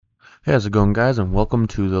Hey, how's it going, guys? And welcome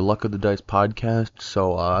to the Luck of the Dice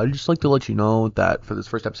podcast. I'd just like to let you know that for this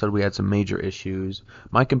first episode, we had some major issues.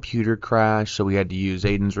 My computer crashed, so we had to use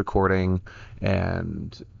Aiden's recording,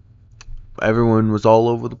 and everyone was all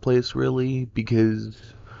over the place, really, because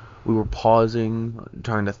we were pausing,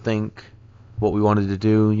 trying to think what we wanted to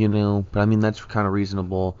do. But I mean, that's kind of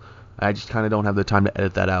reasonable. I just kind of don't have the time to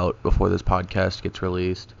edit that out before this podcast gets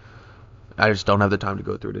released. I just don't have the time to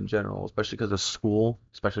go through it in general, especially because of school.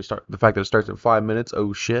 Especially the fact that it starts in 5 minutes.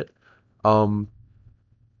 Oh shit. Um.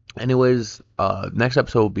 Next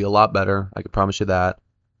episode will be a lot better. I can promise you that,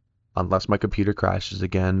 unless my computer crashes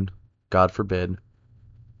again. God forbid.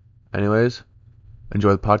 Anyways,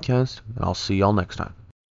 enjoy the podcast, and I'll see y'all next time.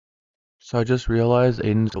 So I just realized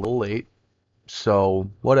Aiden's a little late. So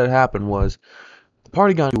what had happened was the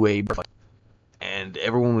party got away, and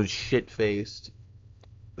everyone was shit faced.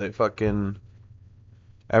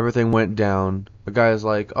 Everything went down. The guy's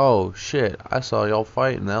like, "Oh shit, I saw y'all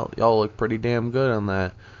fighting. Y'all look pretty damn good on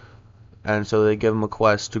that." And so they give him a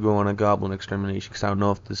quest to go on a goblin extermination. Because I don't know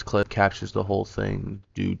if this clip captures the whole thing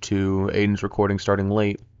due to Aiden's recording starting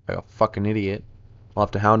late. Like a fucking idiot. I'll have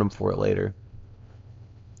to hound him for it later.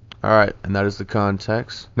 Alright, and that is the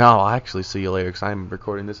context. Now I'll actually see you later because I'm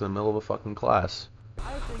recording this in the middle of a fucking class.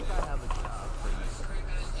 I think I have a job for you.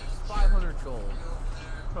 500 gold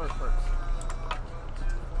per person.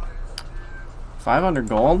 500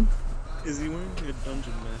 gold? Is he wearing a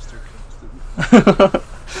dungeon master costume?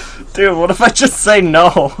 Dude, what if I just say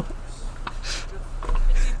no?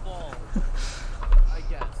 I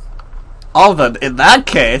guess. Oh, then in that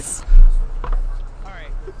case.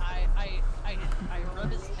 Alright, I rub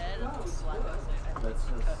his head and slap his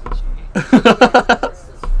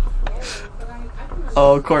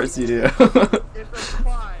Oh, of course you do. It's a 5.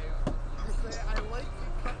 I say I like you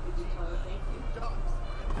cut the cheese. You don't.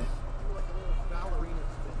 You like a little ballerina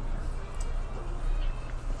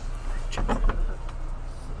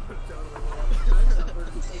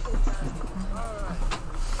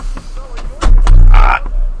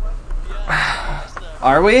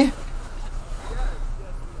Are we?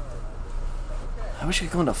 I wish I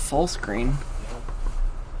could go into full screen.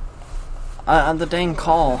 On the dang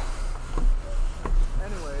call.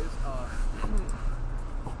 Anyways,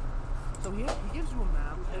 so he gives you a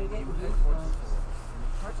map and he head towards the floor. And he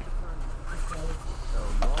starts to turn. So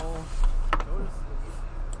y'all notice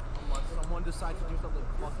unless someone decides to do something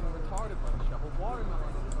fucking retarded like shovel watermelon or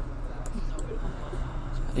something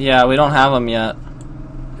like that. Yeah, we don't have them yet.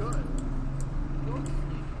 Good.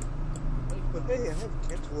 But hey, I have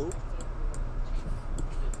cantaloupe.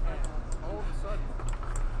 And all of a sudden,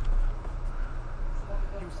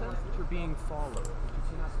 you sense that you're being followed, but you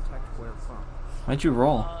cannot detect where from. Why'd you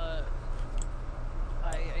roll? I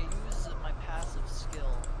use my passive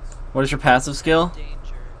skill, What is your passive skill? danger,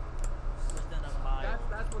 within a mile.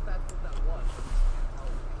 That's what that was.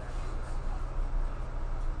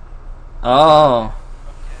 Oh. Okay.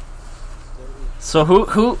 So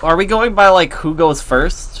who are we going by, like, who goes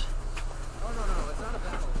first? Oh no, it's not a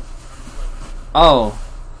battle. Oh.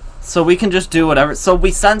 So we can just do whatever. So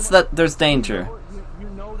we sense that there's danger. You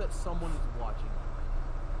know that someone is watching.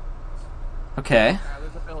 Okay.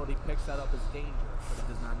 This ability picks that up as danger, but it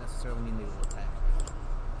does not necessarily mean they will attack.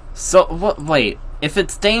 So what? Wait. If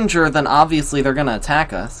it's danger, then obviously they're gonna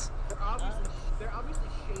attack us. They're obviously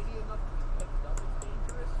shady enough to be picked up as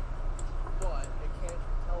dangerous, but it can't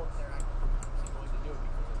tell if they're actually going to do it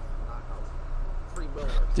because it's not how free will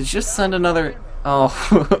works. Did you just send another? Oh.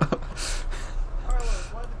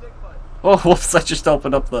 Carlos, why the dick butt? Oh, whoops! I just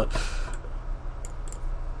opened up the. Alright.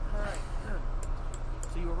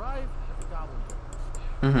 So you arrive at the Goblin Village.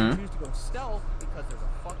 Mm-hmm. You choose to go stealth because there's a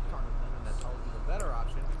fuck ton of them, and that's probably the better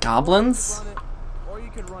option. Goblins? Or you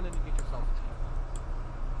could run in and get yourself attacked.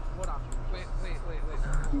 What option? Wait.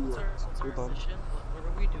 What's our mission? What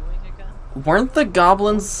are we doing again? Weren't the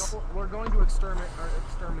goblins? We're going to exterminate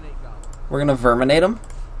goblins. We're gonna verminate them.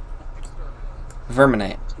 Exterminate.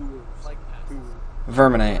 Verminate. Like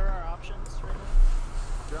Verminate. What are our options right now?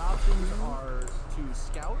 your options are to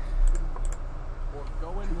scout or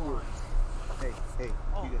go in blind. Hey,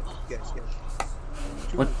 you guys.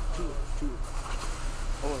 What? Two.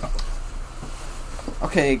 Hold on.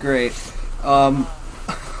 Okay, great. My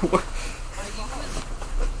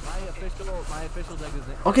official deck is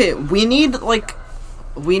Okay, we need like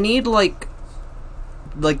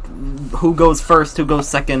who goes first, who goes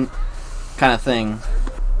second, kind of thing.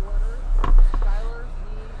 Skylar, me,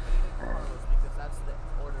 Aiden, Carlos, because that's the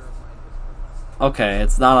order of my discipline. Okay,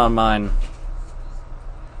 it's not on mine.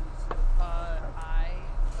 I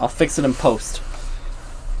I'll fix it in post. use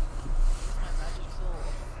my magic skill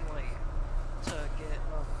of flight to get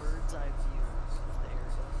a bird's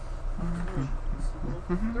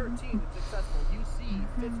 13, it's successful. You see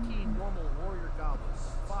 15 normal warrior goblins,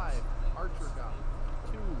 5 archer goblins,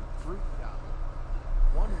 2 brute goblins,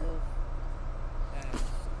 1 wolf, and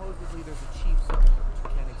supposedly there's a chief somewhere,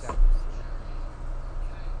 but you can't exactly see.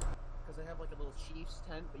 Because they have like a little chief's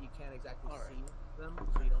tent, but you can't exactly see them, so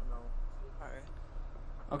you don't know. Alright.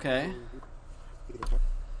 Okay.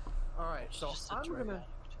 Alright, so Just a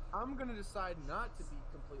I'm gonna decide not to be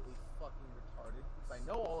completely fucking retarded, because I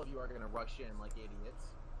know all of you are gonna rush in like idiots.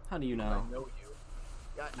 How do you I know? know you.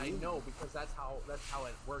 Yeah, I know because that's how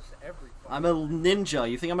it works every fucking I'm a ninja.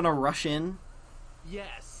 You think I'm gonna rush in?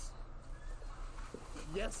 Yes.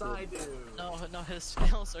 Yes, I do. No, his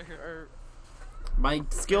skills are My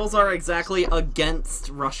skills are exactly against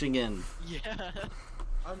rushing in. yeah.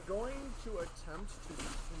 I'm going to attempt to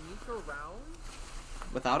sneak around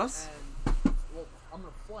Without us? and, well, I'm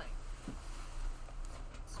gonna flank.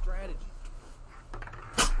 Strategy.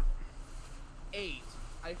 8.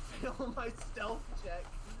 I fail my stealth check,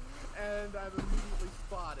 and I'm immediately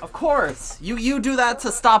spotted. Of course! You do that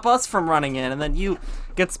to stop us from running in, and then you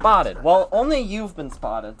get spotted. Well, only you've been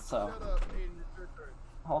spotted, so... Shut up, Aiden, it's your turn.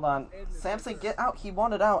 Hold on. Samson, get out. He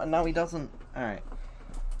wanted out, and now he doesn't. Alright.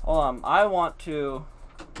 Hold on. I want to...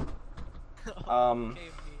 Okay,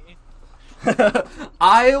 me.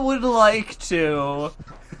 I would like to...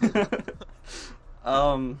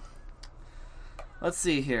 Let's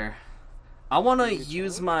see here. I want to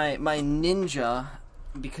use my ninja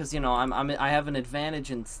because, you know, I have an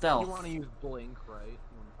advantage in stealth. You want to use blink, right?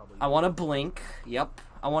 You wanna probably I want to blink. Yep.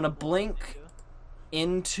 I want to blink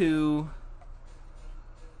into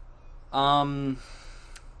where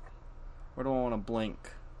do I want to blink?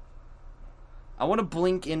 I want to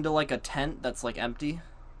blink into like a tent that's like empty.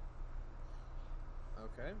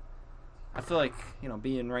 Okay. I feel like, you know,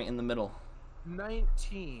 being right in the middle.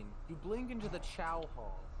 19. You blink into the chow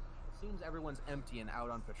hall. It seems everyone's empty and out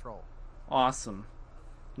on patrol. Awesome.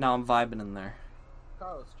 Now I'm vibing in there.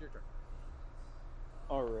 Carlos, it's your turn.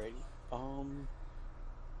 Alrighty.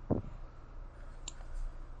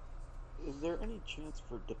 Is there any chance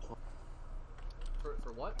for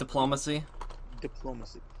For what? Diplomacy.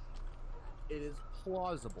 diplomacy? It is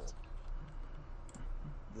plausible.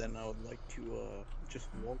 Then I would like to just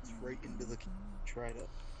waltz right into the try to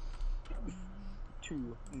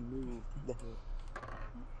move the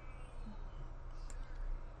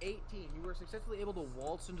 18. You were successfully able to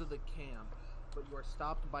waltz into the camp, but you are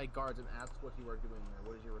stopped by guards and asked what you are doing there.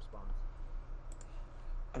 What is your response?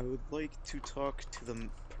 I would like to talk to the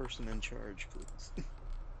person in charge, please.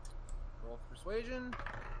 Roll for persuasion.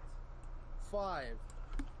 5.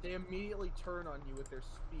 They immediately turn on you with their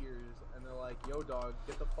spears, and they're like, "Yo, dog,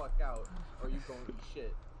 get the fuck out, or you going to eat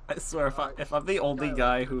shit." I swear, if I'm the only Skylar.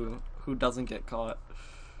 guy who doesn't get caught.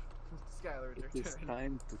 Skylar, If it's your it's turn.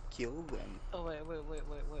 time to kill them, Oh wait.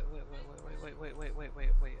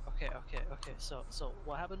 Okay. So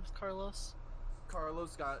what happened with Carlos?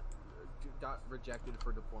 Carlos got rejected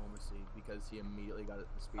for diplomacy because he immediately got the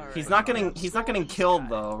spear. Alright. He's not getting Still up in the killed sky.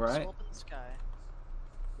 though, right? Still up in the sky.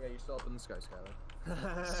 Yeah, you're still up in the sky,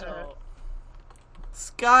 Skylar. So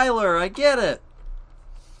Skylar, I get it.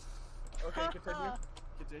 Okay, continue.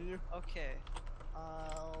 Continue. okay,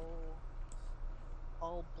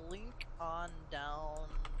 I'll blink on down.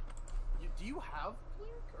 Do you have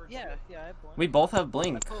blink? Or do Yeah, you- I blink. We both have I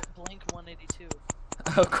blink. put blink 182.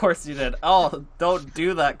 Of course you did. Oh, don't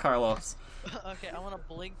do that, Carlos. Okay, I want to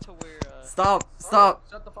blink to where Stop. Oh,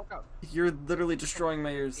 shut the fuck up. You're literally destroying my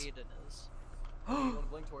ears. Aiden is. You don't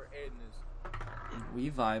blink to where Aiden is. We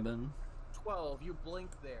vibing. 12. You blink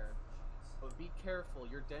there, but be careful.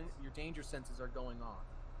 Your danger senses are going off.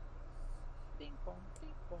 Bing bong,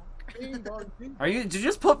 bing bong. Ding dong, ding. Did you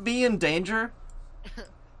just put me in danger?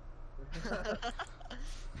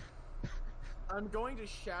 I'm going to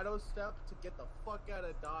shadow step to get the fuck out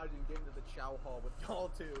of Dodge and get into the chow hall with y'all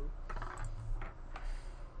too.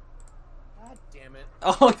 God damn it.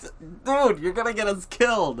 Oh, dude, you're gonna get us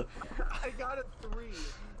killed. I got a 3,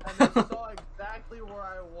 and they saw exactly where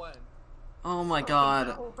I went. Oh my god.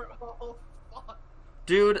 Now we're all fucked.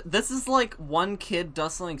 Dude, this is like one kid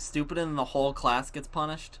does something stupid and the whole class gets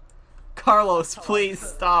punished. Carlos, please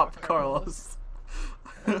stop, Carlos.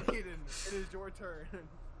 Aiden, it is your turn.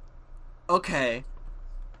 Okay.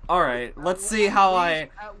 Alright, let's see how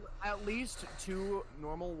At least 2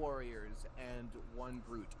 normal warriors and 1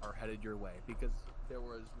 brute are headed your way, because there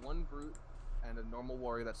was 1 brute and a normal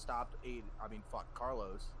warrior that stopped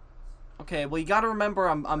Carlos. Okay, well you gotta remember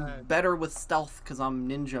I'm better with stealth because I'm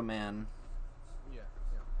ninja man. Yeah.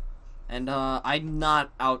 And I'm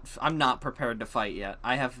not prepared to fight yet.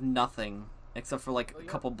 I have nothing except for like Well, a you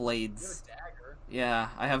couple You have blades. a dagger. Yeah,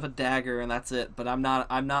 I have a dagger and that's it. But I'm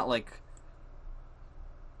not like.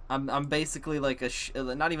 I'm basically like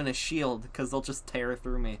not even a shield because they'll just tear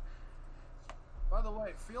through me. By the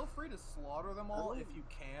way, feel free to slaughter them all if you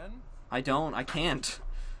can. I can't. I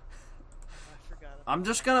forgot. I'm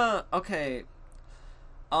just gonna. Okay.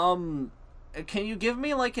 Can you give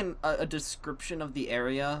me like a description of the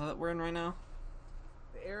area that we're in right now?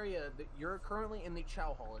 The area that you're currently in, the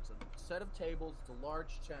Chow Hall. It's a set of tables. It's a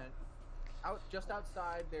large tent. Just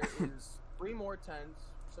outside there is 3 more tents.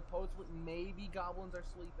 Supposedly, maybe goblins are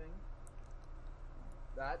sleeping.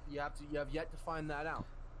 That you have yet to find that out.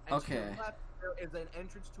 And to your Okay. left, there is an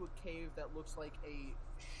entrance to a cave that looks like a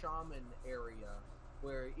shaman area,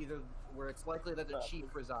 where it's likely that the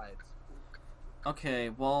chief resides. Okay.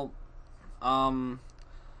 Well, I'm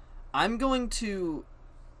going to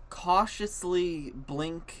cautiously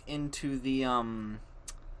blink into the one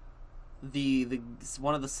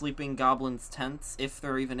of the sleeping goblins' tents, if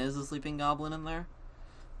there even is a sleeping goblin in there.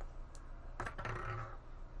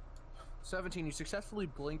 17, you successfully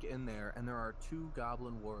blink in there, and there are 2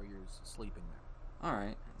 goblin warriors sleeping there. All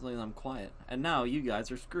right, as long as I'm quiet. And now you guys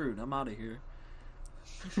are screwed. I'm out of here.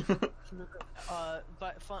 Wait.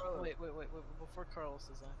 Before Carlos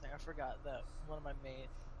says anything, I forgot that one of my main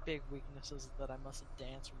big weaknesses is that I must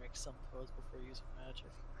dance or make some pose before using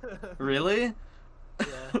magic. Really?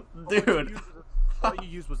 Yeah. Dude. All you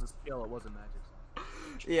used was a skill. It wasn't magic.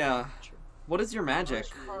 Yeah. True. What is your magic?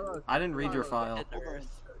 Carlos, I didn't read your Carlos, file. Hidden Earth.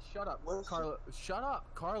 Shut up, What is Carlos. Shut up,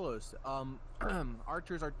 Carlos.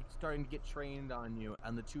 Archers are starting to get trained on you,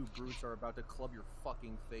 and the 2 brutes are about to club your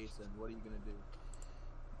fucking face in. What are you gonna do?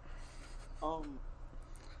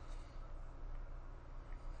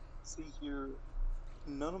 See here,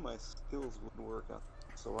 none of my skills would work out,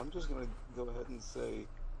 so I'm just gonna go ahead and say,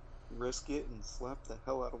 risk it and slap the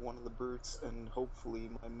hell out of one of the brutes, and hopefully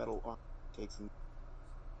my metal arm takes him.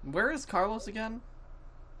 Where is Carlos again?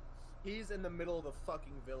 He's in the middle of the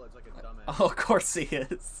fucking village like a dumbass. Oh, of course he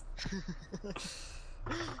is.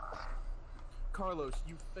 Carlos,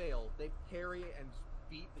 you fail. They parry and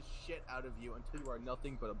beat the shit out of you until you are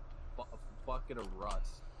nothing but a bucket of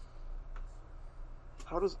rust.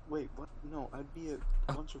 How does wait? What? No, I'd be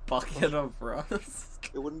a bunch of Bucket of rust.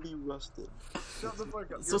 It wouldn't be rusted. Shut the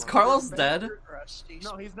fuck up. So is Carlos dead? Rusty.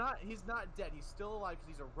 No, he's not. He's not dead. He's still alive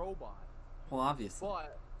because he's a robot. Well, obviously.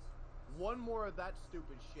 But one more of that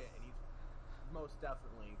stupid shit, and he's most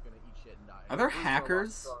definitely gonna eat shit and die. Are there Brutes a lot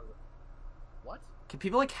hackers? stronger. What? Can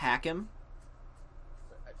people like hack him?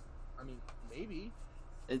 I mean, maybe.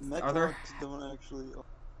 Are there? Mechlots don't actually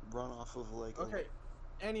run off of like. Okay.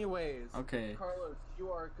 Anyways. Okay. Carlos,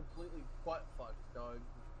 you are completely butt fucked, dog.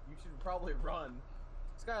 You should probably run.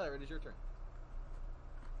 Skylar, it is your turn.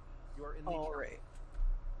 You are in the All turn. right.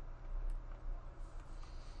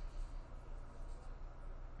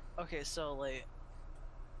 Okay, so like,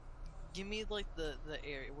 give me like the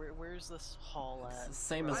area. Where's this hall It's at? the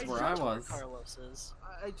same as I where just I went was. Carlos is.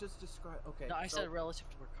 I just described. Okay. No, I so said relative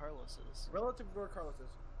to where Carlos is. relative to where Carlos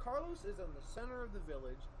is. Carlos is in the center of the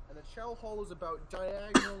village, and the Chow Hall is about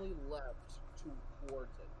diagonally left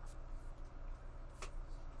towards it.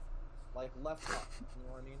 Like left up, you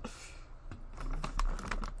know what I mean?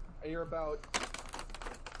 You're about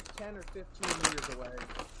 10 or 15 meters away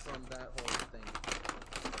from that whole thing.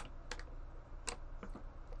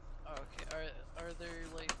 Okay, are there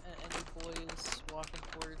like any boys walking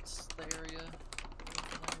towards the area?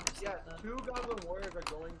 Yeah, 2 Goblin Warriors are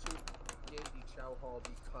going to engage the Chow Hall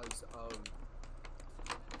because of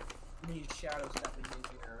me shadow stepping in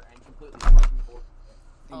here and completely fucking bored.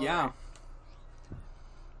 Yeah.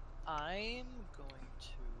 I'm going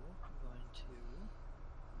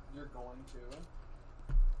You're going to.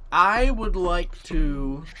 I would like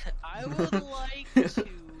to. to. I would like to.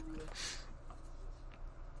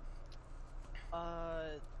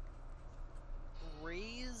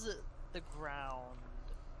 Raise the ground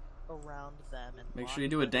around them and Make lock sure you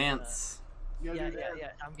do a them in dance. You Yeah, gotta do yeah, that.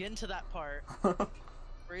 yeah. I'm getting to that part.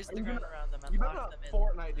 Raise the You ground better- around them and You better lock not them in.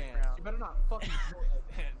 Fortnite the dance. ground. You better not fucking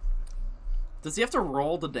Fortnite dance. Does he have to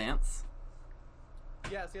roll the dance?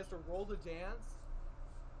 Yes, he has to roll the dance,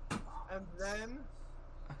 and then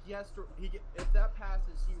if that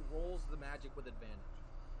passes, he rolls the magic with advantage.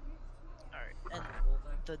 Alright, and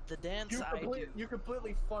the dance You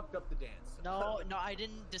completely fucked up the dance. No, I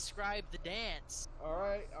didn't describe the dance. All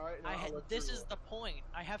right. No, This is the point.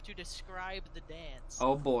 I have to describe the dance.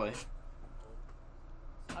 Oh boy.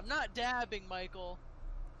 I'm not dabbing, Michael.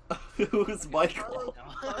 Who's Michael?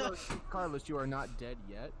 Carlos, you are not dead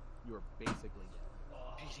yet. You are basically dead.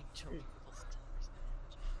 Beating children with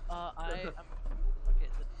damage.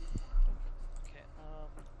 Okay.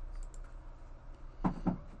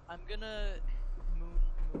 I'm gonna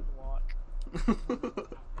moonwalk.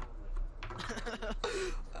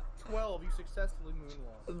 12, you successfully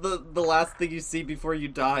moonwalk. The last thing you see before you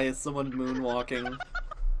die is someone moonwalking.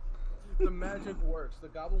 The magic works. The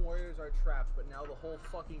Goblin Warriors are trapped, but now the whole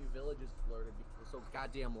fucking village is flooded because it's so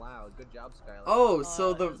goddamn loud. Good job, Skylar. Oh,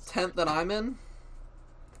 so the tent that I'm in?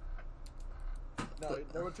 No,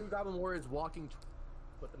 there were 2 Goblin Warriors walking,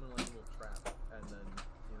 put them in like a little trap, and then,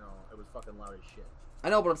 it was fucking loud as shit. I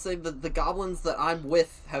know, but I'm saying the goblins that I'm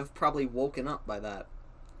with have probably woken up by that.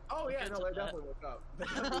 Oh yeah, Get no, to they that. definitely woke up. They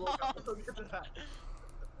definitely woke up. We'll get to that.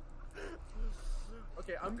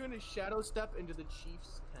 Okay, I'm gonna shadow step into the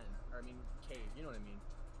chief's tent. Or, I mean, cave. You know what I mean.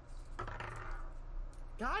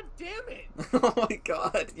 God damn it! Oh my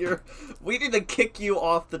god, we need to kick you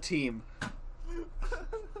off the team.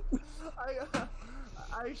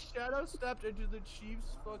 I shadow stepped into the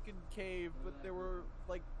chief's fucking cave, but there were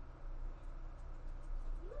like,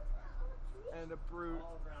 and a brute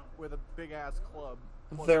with a big ass club.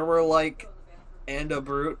 There were like, and a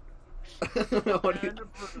brute. What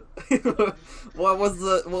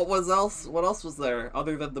else was there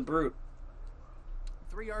other than the brute?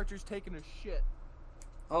 3 archers taking a shit.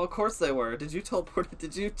 Oh, of course they were. Did you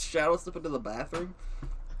shadow step into the bathroom?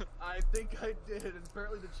 I think I did, and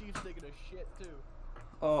apparently the chief's taking a shit too.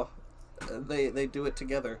 Oh, they do it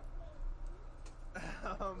together.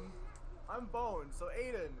 I'm Bone. So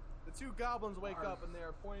Aiden, the 2 goblins wake up and they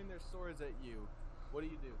are pointing their swords at you. What do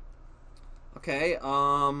you do? Okay,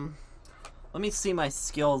 let me see my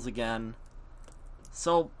skills again.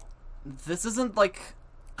 So, this isn't like,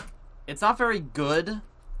 it's not very good,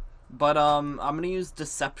 but I'm gonna use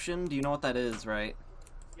Deception. Do you know what that is, right?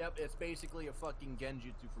 Yep, it's basically a fucking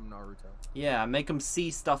genjutsu from Naruto. Yeah, make them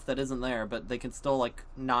see stuff that isn't there, but they can still like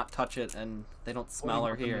not touch it and they don't smell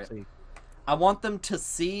or hear it. I want them to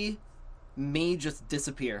see me just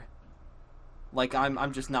disappear. Like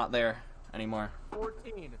I'm just not there anymore.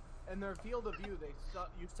 14. In their field of view,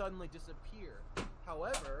 you suddenly disappear.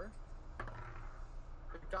 However,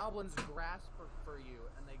 the goblins grasp for you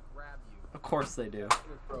and they grab you. Of course they do.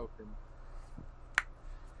 You're broken.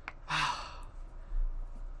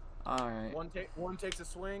 Alright. One takes a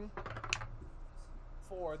swing.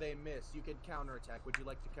 4, they miss. You can counterattack. Would you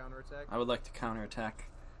like to counterattack? I would like to counterattack.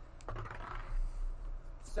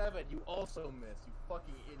 7, you also miss. You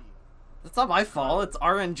fucking idiot. That's not my fault, it's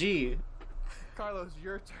RNG. Carlos,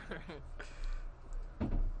 your turn.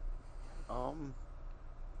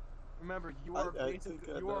 Remember, you are I basically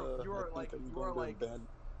think you are like I'm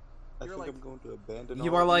going to abandon.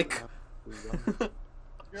 You all are of like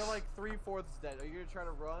you're like 3/4 dead. Are you gonna try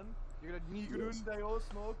to run? You're gonna Yes.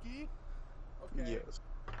 Smokey. Okay. Yes.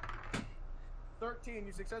 13.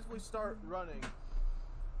 You successfully start running,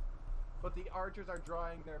 but the archers are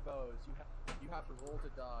drawing their bows. You have to roll to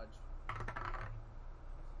dodge.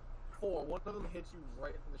 4. One of them hits you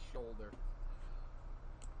right in the shoulder.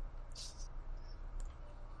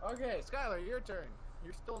 Okay, Skylar, your turn.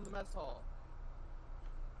 You're still in the mess hall.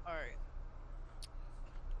 Alright.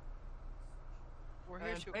 We're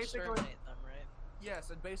here And to basically- exterminate them, right? Yes,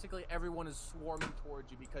 and basically everyone is swarming towards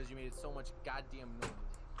you because you made so much goddamn noise.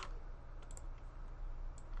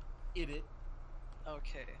 Idiot.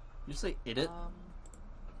 Okay. You say idiot?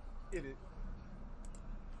 Idiot.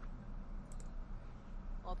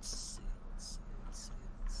 Let's see.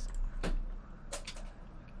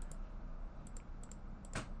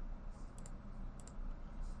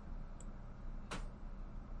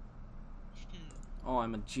 Oh,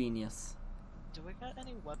 I'm a genius. Do we got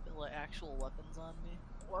any actual weapons on me?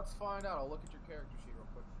 Let's find out. I'll look at your character sheet real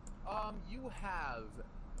quick. You have,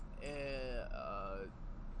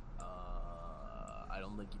 I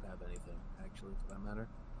don't think you have anything, actually, for that matter.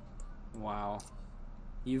 Wow.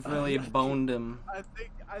 You've really boned him. I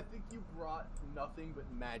think you brought nothing but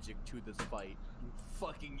magic to this fight. You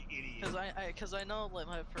fucking idiot. Cause I know like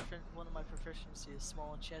one of my proficiencies is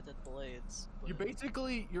small enchanted blades. You but-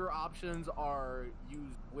 basically, your options are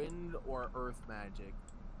use wind or earth magic,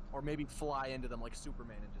 or maybe fly into them like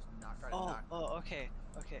Superman and just try to knock. Oh, okay.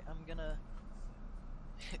 I'm gonna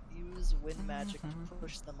use wind magic to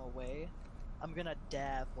push them away. I'm gonna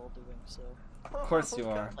dab while doing so. Of course you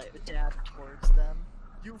are. Like dab towards them.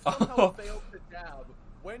 You somehow Oh. failed to dab.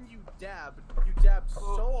 When you dabbed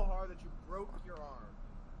so hard that you broke your arm.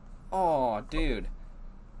 Oh, dude.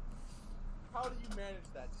 How do you manage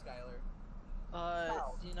that, Skylar?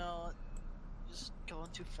 How? Just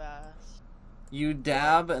going too fast. You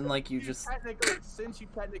dab and like you just... Since you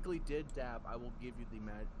technically did dab, I will give you the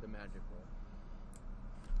magic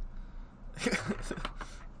roll.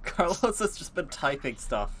 Carlos has just been typing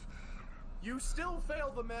stuff. You still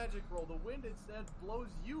fail the magic roll. The wind instead blows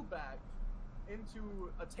you back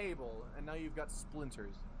into a table, and now you've got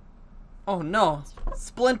splinters. Oh no,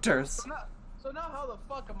 splinters. So now how the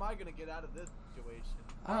fuck am I gonna get out of this situation?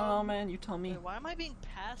 Oh man, you tell me. Wait, why am I being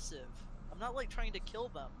passive? I'm not like trying to kill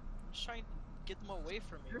them. I'm just trying to get them away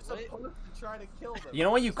from me. You're What? supposed to try to kill them. You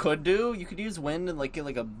know what you could do? You could use wind and like get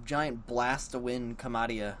like a giant blast of wind come out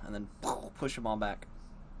of you, and then push them all back.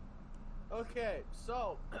 Okay,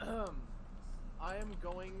 so I am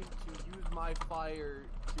going to use my fire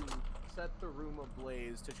to set the room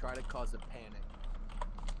ablaze to try to cause a panic.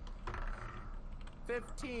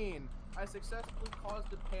 15. I successfully caused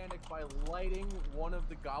a panic by lighting one of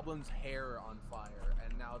the goblin's hair on fire,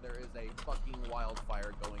 and now there is a fucking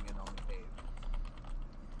wildfire going in on the cave.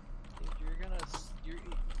 Dude,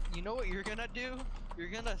 you know what you're gonna do? You're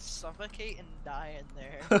gonna suffocate and die in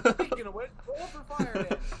there. You're gonna win? Roll for fire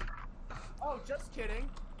damage. Oh, just kidding.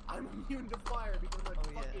 I'm immune to fire because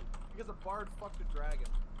because a bard fucked a dragon.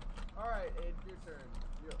 Alright, it's your turn.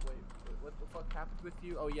 Wait, what the fuck happened with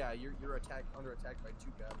you? Oh yeah, you're under attack by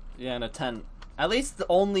 2 goblins. Yeah, in a tent. At least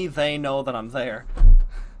only they know that I'm there.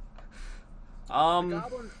 The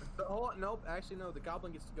goblin. Nope. Actually, no. The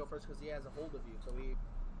goblin gets to go first because he has a hold of you. So he.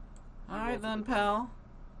 Alright then, pal.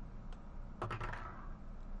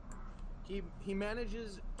 He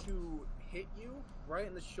manages to hit you right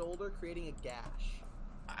in the shoulder, creating a gash.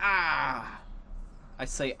 Ah! I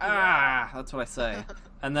say ah. That's what I say,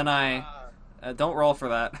 and then I don't roll for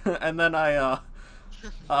that. And then I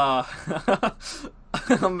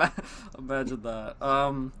imagine that.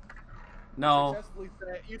 No. Successfully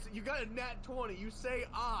say, you got a nat 20. You say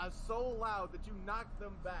ah so loud that you knock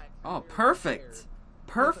them back. Oh, They're perfect. scared.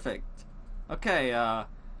 Perfect. Okay.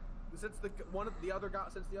 Since the other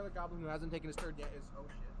goblin who hasn't taken his turn yet is oh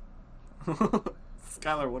shit.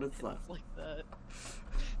 Skylar, what is that? It's like that.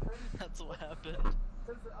 That's what happened.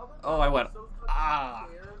 Since the other Oh, I goblin went, is so ah.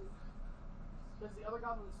 scared, since the other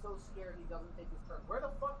goblin is so scared he doesn't take his turn. Where the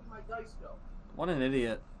fuck did my dice go? What an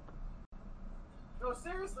idiot. No,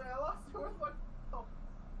 seriously, I lost it. Where the fuck? Oh,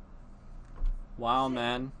 Wow, Shit.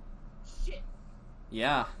 man. shit.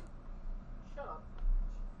 Yeah. Shut up.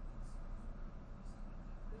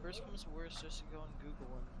 Worst comes to worst, just to go on Google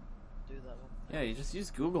and do that one. Yeah, you just use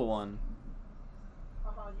Google one.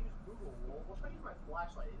 I'm gonna use Google. Well, if I use my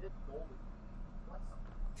flashlight, it is golden.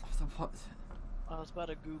 What? I was about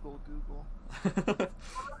to Google.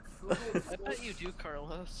 I bet you do,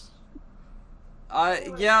 Carlos.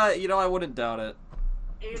 Yeah, you know, I wouldn't doubt it.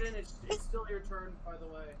 Aiden, it's still your turn, by the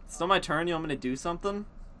way. It's still my turn, you want me to do something?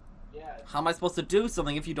 Yeah, How am I supposed to do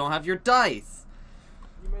something if you don't have your dice?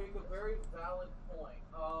 you make a very valid point.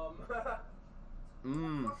 Oh,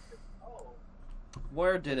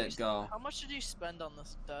 Where did it go? How much did you spend on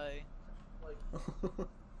this die like $50.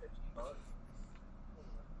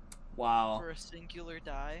 Wow. for a singular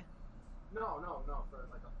die? No, for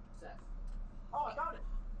like a set. Oh, I got it.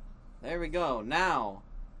 There we go. Now.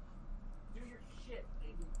 Do your shit,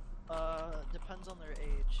 Aiden. Depends on their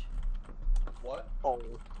age. What? Oh.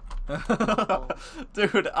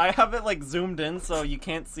 Dude, I have it like zoomed in so you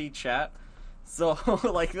can't see chat. So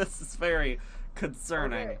like this is very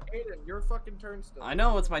concerning. Okay, Aiden, your fucking turn still. I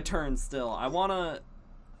know it's my turn still. I wanna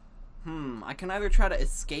I can either try to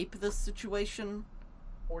escape this situation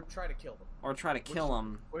Or try to kill them. or try to kill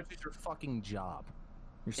him. Which is your fucking job.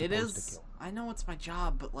 You're It supposed to is. kill. I know it's my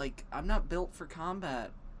job, but like I'm not built for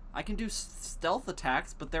combat. I can do stealth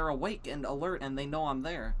attacks, but they're awake and alert, and they know I'm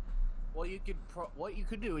there. Well, what you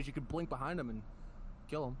could do is you could blink behind them and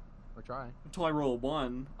kill them, or try. Until I roll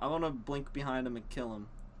 1, I want to blink behind him and kill him.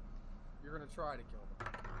 You're gonna try to kill them.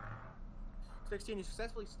 16. You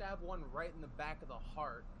successfully stab one right in the back of the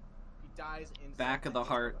heart. He dies instantly. Back of the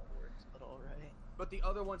heart. But alright. But the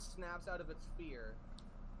other one snaps out of its fear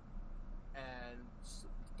and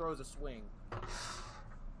throws a swing.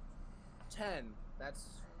 10. That's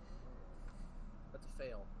a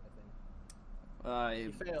fail, I think. It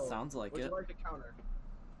You failed. sounds like Would it. you like to counter?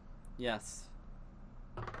 Yes.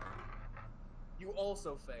 You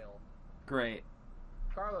also fail. Great.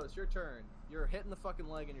 Carlos, your turn. You're hitting the fucking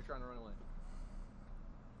leg and you're trying to run away.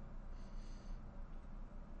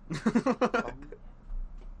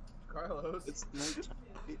 Carlos, It's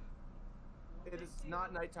nighttime. it is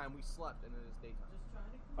not nighttime. We slept and it is daytime.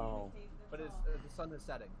 Oh. But it's, the sun is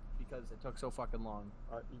setting because it took so fucking long.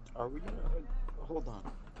 Are we in a... Hold on.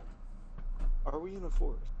 Are we in a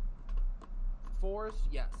forest? Forest,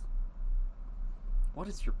 yes. What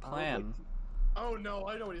is your plan? Oh no,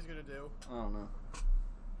 I know what he's gonna do. I don't know.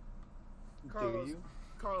 Carlos. Do you?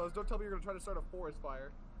 Carlos, don't tell me you're gonna try to start a forest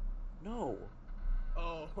fire. No.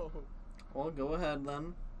 Oh. Well, go ahead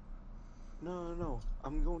then. No.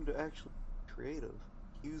 I'm going to actually be creative.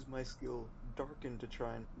 Use my skill Darken to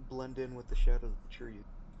try and blend in with the shadow of the tree.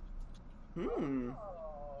 Hmm.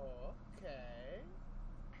 Oh, okay.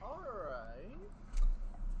 Alright.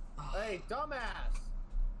 Hey, dumbass!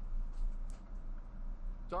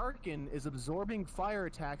 Darken is absorbing fire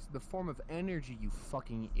attacks in the form of energy, you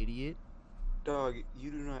fucking idiot. Dog,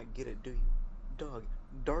 you do not get it, do you? Dog,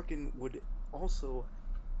 Darken would also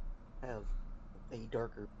have a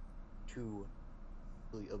darker to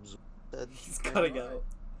really absorb that. He's cutting out.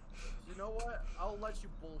 You know what? I'll let you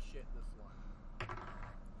bullshit this one.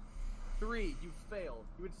 3, you failed.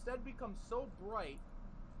 You instead become so bright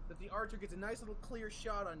that the archer gets a nice little clear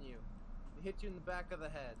shot on you. It hits you in the back of the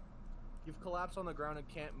head. You've collapsed on the ground and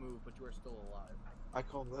can't move, but you are still alive. I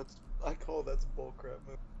call that's bullcrap,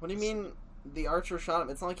 man. What do you mean the archer shot him?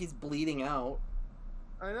 It's not like he's bleeding out.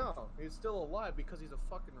 I know. He's still alive because he's a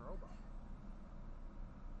fucking robot.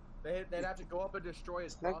 They'd have to go up and destroy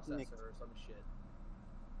his processor or some shit.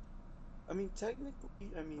 I mean, technically,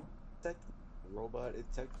 robot, it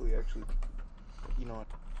technically actually, you know.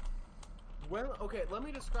 Well, okay, let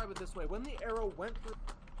me describe it this way. When the arrow went through,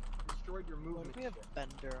 destroyed your What movement. if we have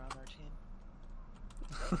Bender on our team?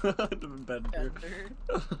 Bender. Bender.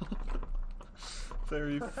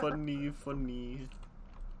 Very funny.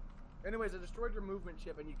 Anyways, it destroyed your movement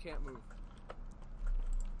chip and you can't move.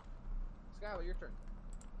 Skylar, your turn.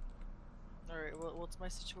 Alright, what's my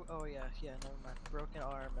situation? Oh yeah, never mind. Broken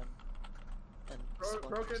arm and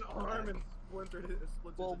Broken splinters. arm and splintered.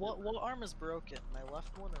 Well, what arm is broken? My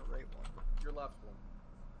left one or right one? Your left one.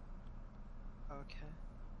 Okay.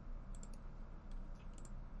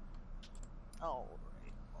 Alright.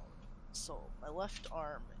 So, my left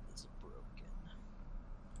arm is broken.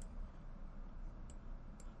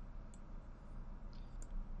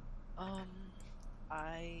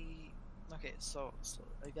 Okay, so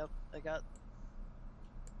I got.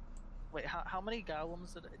 Wait, how many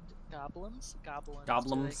goblins did goblins did I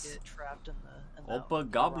get trapped in the Oppa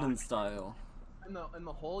goblin style. In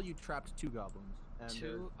the hole, you trapped 2 goblins. And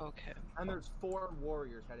 2? Okay. And there's 4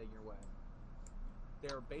 warriors heading your way.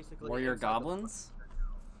 They're basically Warrior inside the goblins?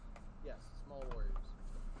 yes, small warriors,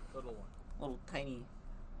 little ones. Little tiny.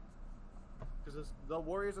 Because the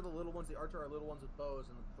warriors are the little ones, the archer are little ones with bows,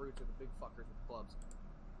 and the brutes are the big fuckers with clubs.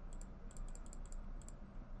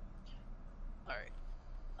 Alright.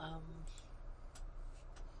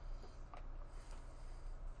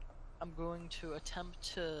 I'm going to attempt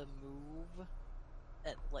to move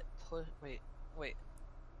and wait,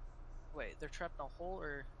 they're trapped in a hole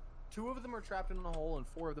or 2 of them are trapped in a hole, and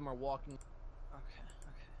 4 of them are walking. okay.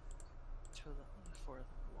 2 of them, 4 of them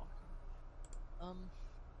are walking.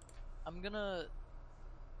 I'm gonna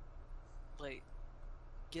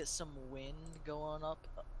get some wind going up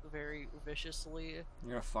very viciously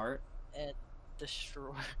You're gonna fart? and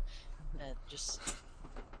destroy and just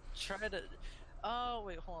try to. Oh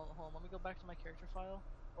wait, hold on. Let me go back to my character file.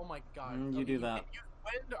 Oh my god. You do that. Can use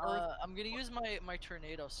wind, earth. I'm gonna use my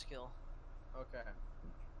tornado skill. Okay.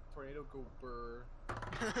 Tornado go burr.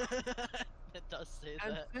 It does say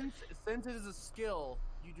And that. since it is a skill,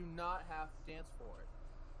 you do not have to dance for it.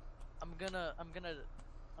 I'm gonna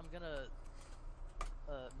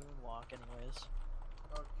moonwalk anyways.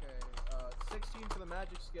 Okay. 16 for the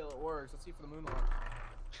magic skill. It works. Let's see for the moonwalk.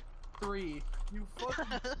 3. You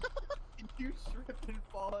fucking you trip and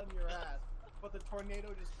fall on your ass, but the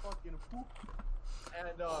tornado just fucking whoop, and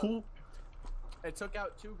it took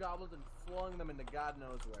out 2 goblins and flung them into God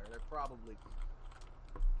knows where. They're probably.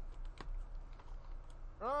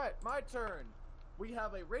 All right, my turn. We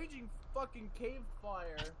have a raging fucking cave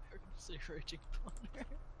fire. Say raging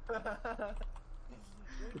thunder.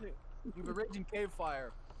 We have a raging cave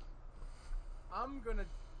fire. I'm gonna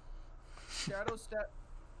shadow step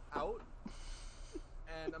out,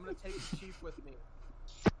 and I'm gonna take the chief with me.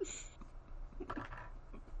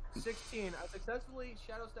 16. I successfully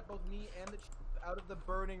shadow step both me and the chief out of the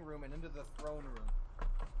burning room and into the throne room.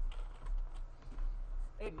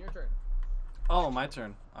 Aiden, your turn. Oh, my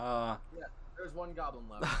turn. Yeah, there's 1 goblin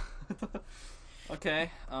left.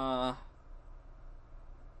 Okay. I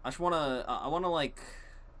wanna like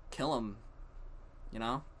kill him. You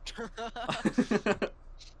know?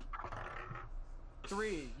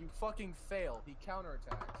 3, you fucking fail. He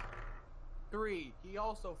counterattacks. 3, he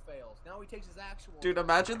also fails. Now he takes his actual. Dude,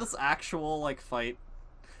 imagine this actual like fight.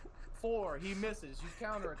 4, he misses. You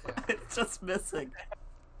counterattack. It's just missing.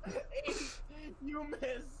 8, you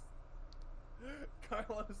miss.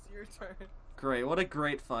 Carlos, your turn. Great, what a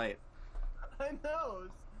great fight. I know.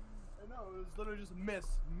 It was literally just miss.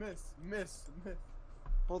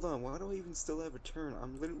 Hold on, why do I even still have a turn?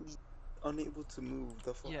 I'm literally unable to move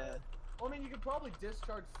the fuck. Yeah. Well, I mean, you could probably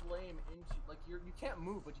discharge flame into, like, you can't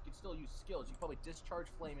move, but you can still use skills. You can probably discharge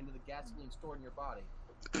flame into the gasoline stored in your body.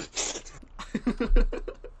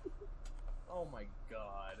 Oh my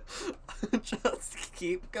god. Just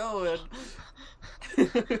keep going.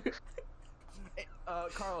 Hey,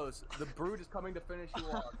 Carlos, the Brute is coming to finish you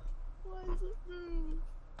off. Why does it move?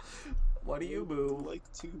 What do you I move? would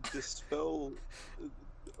like to dispel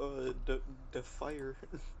the fire.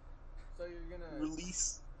 So you're gonna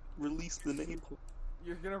Release the name.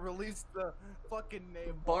 You're gonna release the fucking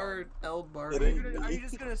name. Bart, El Bart. It Are ain't- you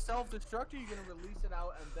just gonna self-destruct, or are you gonna release it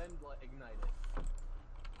out and then like, ignite it?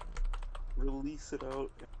 Release it out.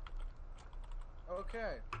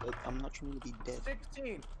 Okay. I'm not trying to be dead.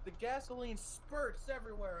 16. The gasoline spurts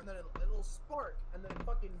everywhere, and then it'll spark, and then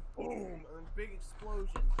fucking boom, and then big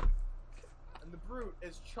explosion. And the Brute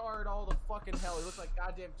is charred all the fucking hell. He looks like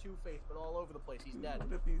goddamn Two-Face, but all over the place. He's dead.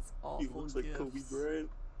 What are these He awful looks like gifts? Kobe Bryant.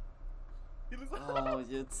 He looks like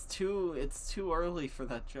Oh, it's too early for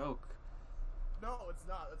that joke. No, it's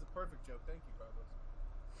not. That's a perfect joke. Thank you, Carlos.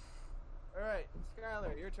 Alright,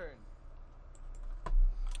 Skylar, your turn.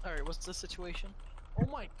 Alright, what's the situation Oh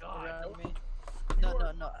my god. around me? You No, are-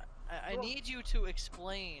 no, no. I Bro. need you to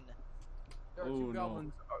explain. There are Oh, two no.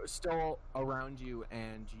 goblins still around you,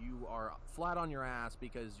 and you are flat on your ass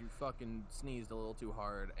because you fucking sneezed a little too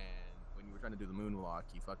hard, and when you were trying to do the moonwalk,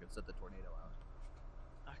 you fucking set the tornado out.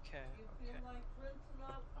 Okay, okay.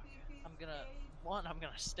 I'm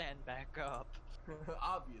gonna stand back up.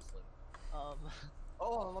 Obviously. Um,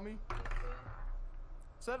 Oh, let me.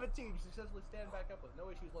 17. You successfully stand back up with no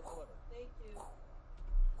issues whatsoever. Thank you.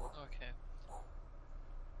 okay.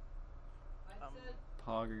 I Um, said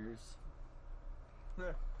Poggers.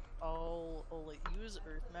 I'll like use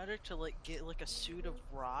earth magic to like get like a suit of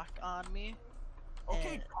rock on me.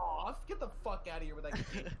 Okay, And- off. Get the fuck out of here with that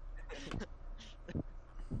game.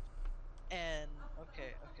 And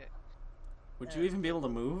okay. Would you even be able to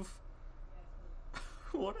move?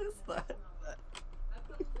 What is that? I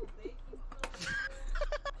put a little baking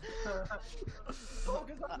soda. Oh, 'cause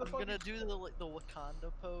I'm the I'm gonna fucking- do the like the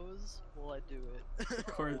Wakanda pose while I do it. Of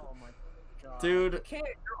course. Oh my god. Dude. You can't.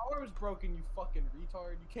 Your arm's broken, you fucking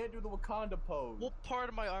retard. You can't do the Wakanda pose. What part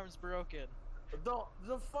of my arm's broken?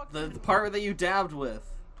 The fucking. The part that you dabbed with.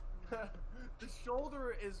 The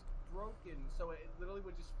shoulder is broken, so it literally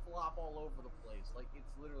would just flop all over the place. Like,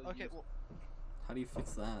 it's literally Okay, just well, How do you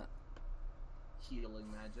fix that? healing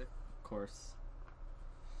magic. Of course.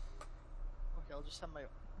 okay, I'll just have my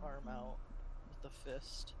arm out with the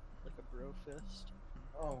fist, like a bro fist.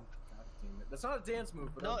 Oh, god damn it. That's not a dance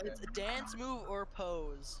move, but No, okay. it's a dance move or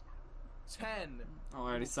pose. 10. Oh, I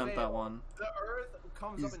already You sent that fail. one. The earth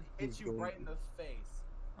comes up He's- and hits he's you going- right in the face.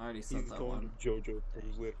 I already sent He's that going one. to JoJo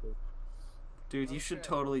pose later. Dude, you should Okay.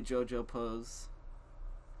 totally JoJo pose.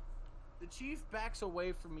 The chief backs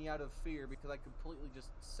away from me out of fear because I completely just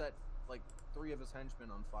set like 3 of his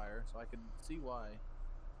henchmen on fire, so I could see why.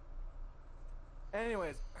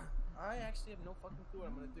 Anyways, I actually have no fucking clue what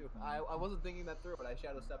I'm gonna do. I wasn't thinking that through, but I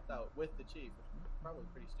shadow stepped out with the chief, which is probably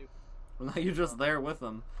pretty stupid. Well, now you're just there with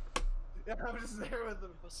them. Yeah, I'm just there with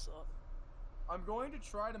him. What's up? I'm going to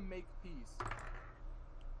try to make peace.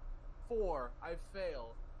 4, I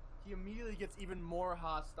fail. He immediately gets even more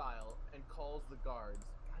hostile and calls the guards.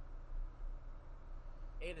 God.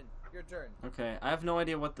 Aiden, your turn. Okay, I have no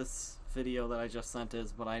idea what this video that I just sent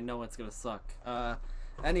is, but I know it's gonna suck.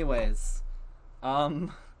 Anyways.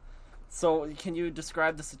 So, can you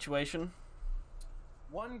describe the situation?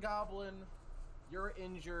 1 goblin, you're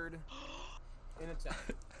injured in a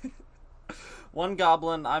tent. 1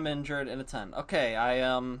 goblin, I'm injured in a tent. Okay,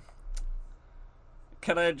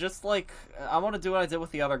 can I just, like, I want to do what I did with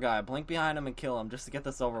the other guy. Blink behind him and kill him, just to get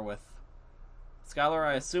this over with. Skylar,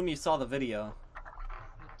 I assume you saw the video.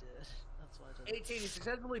 You did. That's why I did. 18, he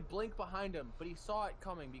successfully blinked behind him, but he saw it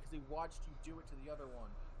coming because he watched you do it to the other one.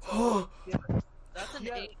 That's an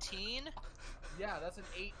Yeah. 18. Yeah, that's an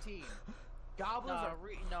 18. Goblins No, are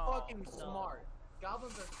no, fucking no. smart.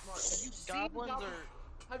 Goblins are smart. Have you seen Goblins goblins?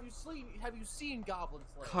 are. Have you seen Goblin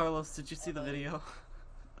Slayer? Carlos, did you see the video?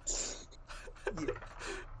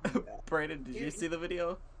 Brayden, did you see the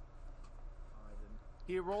video?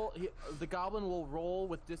 The goblin will roll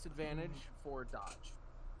with disadvantage for dodge.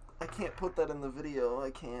 I can't put that in the video,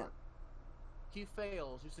 I can't. He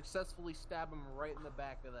fails. You successfully stab him right in the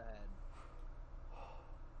back of the head.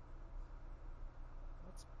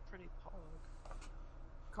 That's pretty pog.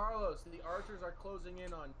 Carlos, the archers are closing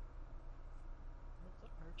in on. What the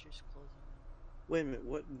archer's closing in? Wait a minute,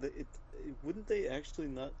 what? Wouldn't they actually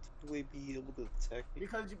not typically be able to attack me?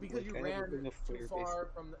 Because Like, you I ran never bring a too fire far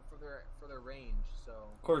base. for their range. So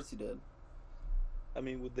Of course you did. I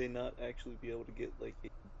mean, would they not actually be able to get like a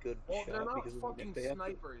good Well, shot? they're not because fucking they have to-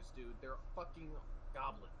 snipers, dude. They're fucking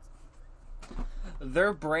goblins.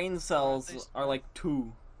 Their brain cells are like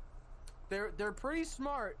 2. They're pretty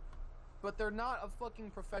smart, but they're not a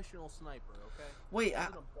fucking professional sniper. Okay. Wait, Isn't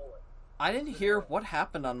a bullet. I didn't hear what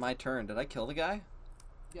happened on my turn. Did I kill the guy?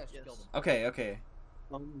 Yes, you Yes. killed him. Okay, okay.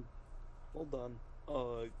 Hold on.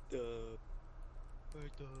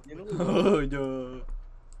 You know, Oh, no.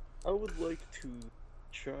 I would like to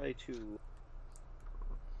try to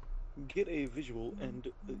get a visual and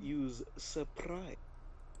use surprise.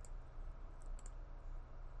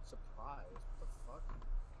 Surprise? What the fuck?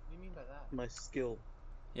 What do you mean by that? My skill.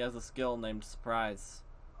 He has a skill named Surprise.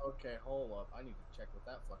 Okay, hold up. I need to check what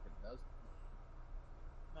that fucking does.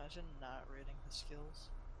 Imagine not rating his skills.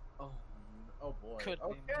 Oh boy. Could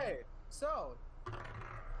be, okay, so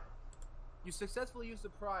you successfully use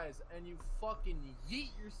surprise and you fucking yeet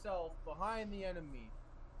yourself behind the enemy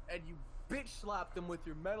and you bitch slap them with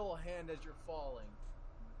your metal hand as you're falling.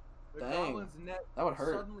 The Dang, goblin's neck that would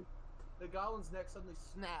hurt. The goblin's neck suddenly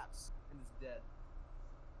snaps and is dead.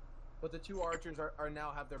 But the two archers are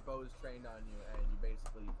now have their bows trained on you and you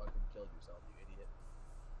basically fucking killed yourself, you idiot.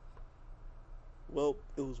 Well,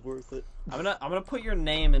 it was worth it. I'm gonna put your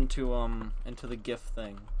name into the GIF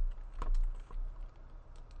thing.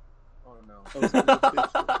 Oh no. I was gonna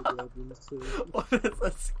bitch slap the goblins, too. What is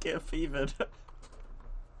a skiff even?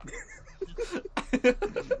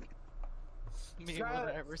 Me when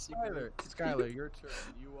I ever see Skylar, your turn.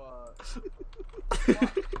 You hit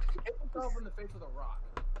yourself in the face with a rock.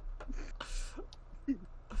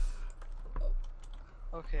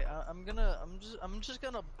 Okay, I'm just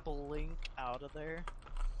gonna blink out of there.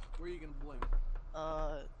 Where are you gonna blink?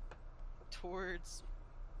 Towards.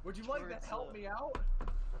 Would you like to Towards, help me out?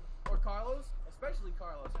 Or Carlos? Especially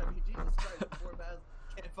Carlos. I mean, Jesus Christ, poor Baz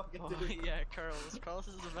can't fucking Oh do it. yeah, Carlos. Carlos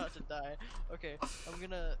is about to die. Okay, I'm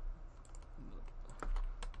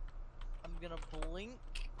gonna blink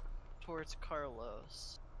towards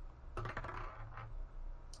Carlos.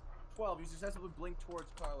 12. You successfully blink towards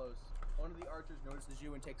Carlos. One of the archers notices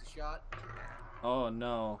you and takes a shot. Oh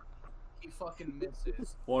no. He fucking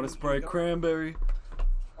misses. Want You- to spray you don't- cranberry?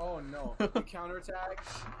 Oh no. You counterattack.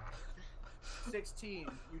 16.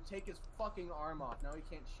 You take his fucking arm off. Now he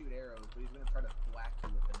can't shoot arrows, but he's gonna try to whack you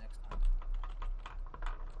with it next time.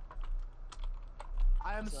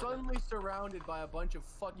 I am suddenly surrounded by a bunch of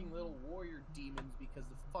fucking little warrior demons because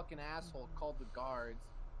the fucking asshole called the guards.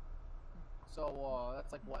 So,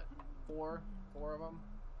 that's like what? Four of them?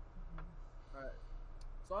 Alright.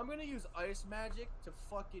 So I'm gonna use ice magic to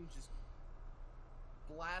fucking just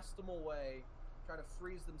blast them away, try to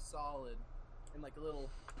freeze them solid in like a little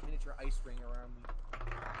miniature ice ring around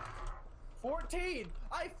me. 14!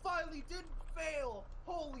 I finally didn't fail!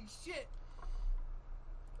 Holy shit!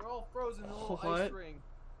 They're all frozen in a little ice What? ring.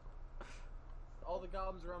 All the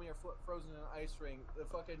goblins around me are frozen in an ice ring. The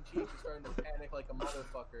fucking chief is starting to panic like a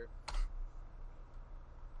motherfucker.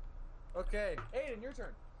 Okay, Aiden, your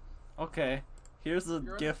turn. Okay. Here's the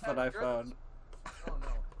You're in GIF the that I you're in the- found. Oh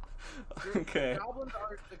no. Okay.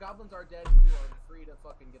 The goblins are dead, and you are free to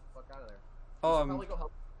fucking get the fuck out of there. You should probably go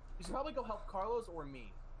help. You should probably go help Carlos or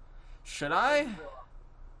me. Should I?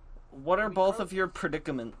 What are I mean, both Carlos- of your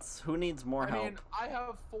predicaments? Who needs more I help? mean, I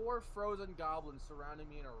have 4 frozen goblins surrounding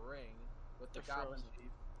me in a ring with the They're goblin frozen.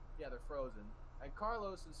 chief. Yeah, they're frozen. And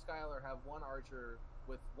Carlos and Skylar have 1 archer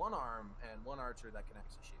with 1 arm and 1 archer that can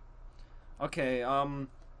actually shoot. Okay, I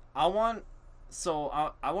want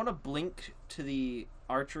to blink to the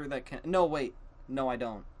archer that can. No, wait, no, I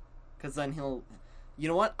don't, because then he'll. You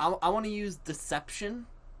know what? I want to use deception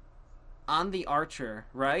on the archer,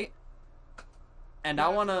 right? And I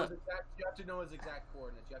want to. You have to know his exact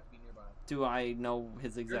coordinates. You have to be nearby. Do I know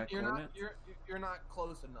his exact You're coordinates? not. You're not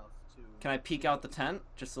close enough to. Can I peek out the tent?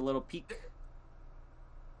 Just a little peek.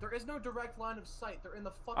 There is no direct line of sight. They're in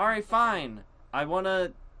the fucking. All right, fine. I want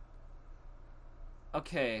to.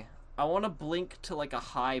 Okay, I want to blink to like a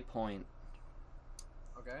high point.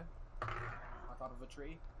 Okay. On top of a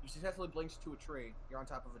tree. You successfully blinked to a tree. You're on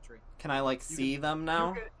top of a tree. Can I like You see them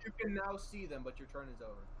now? You can now see them, but your turn is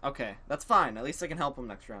over. Okay, that's fine. At least I can help them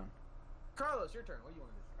next round. Carlos, your turn. What do you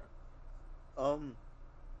want to do?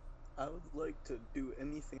 I would like to do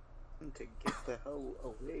anything to get the hell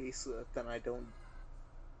away so that then I don't.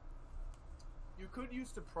 You could use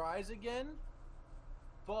surprise again,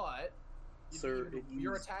 but Sir,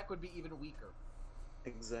 your attack would be even weaker.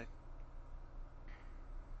 Exact.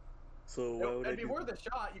 So why would I It'd be do worth that? a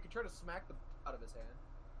shot. You could try to smack the out of his hand,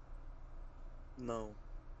 No.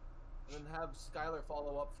 and then have Skylar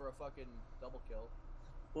follow up for a fucking double kill.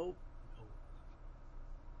 Well,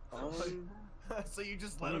 So you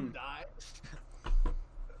just let him die?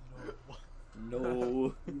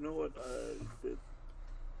 No. You know what?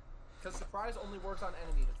 Because surprise only works on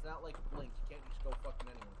enemies. It's not like Blink. You can't just go fucking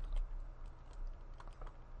anyone.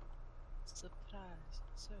 Surprise,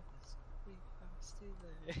 service, we are still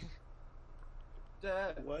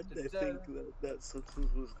there. Why did I think that substance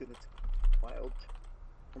was gonna take wild?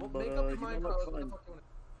 Well, But, make up your you mind, know Carlos. what? What the Fine. fuck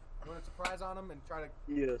you want to surprise on him and try to.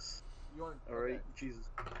 Yes. You want? Alright, Okay. Jesus.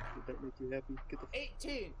 Did that make you happy? Get the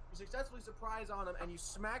 18. You successfully surprise on him, and you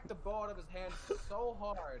smack the bow out of his hand so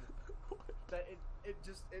hard that it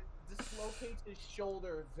dislocates his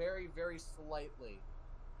shoulder very, very slightly.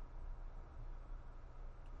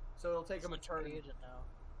 So it'll take him a It's turn. like Agent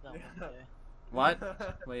now. That Yeah. one day.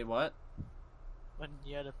 What? Wait, what? When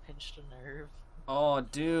you had a pinched a nerve. Oh,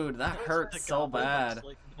 dude, that The hurts The so goblin bad. looks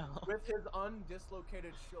like, no. With his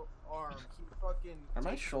undislocated arm, he fucking. Are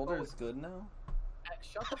my takes the shoulders bow- good now?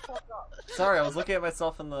 Shut the fuck up. Sorry, I was looking at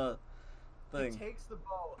myself in the He thing. takes the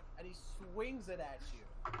bow and he swings it at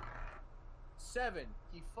you. 7.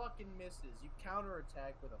 He fucking misses. You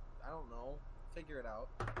counterattack with a. I don't know. Figure it out.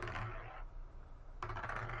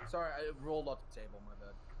 Sorry, I rolled off the table. My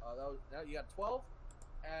bad. Now you got 12,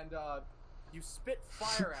 and you spit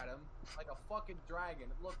fire at him like a fucking dragon.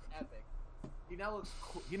 It looked epic. He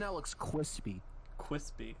now looks crispy.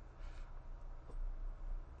 Quispy.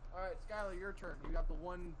 All right, Skylar, your turn. You got the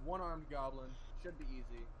one-armed goblin. Should be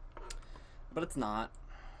easy. But it's not.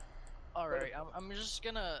 Alright, I'm just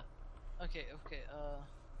gonna. Okay,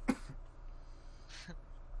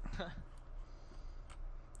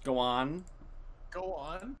 Go on. Go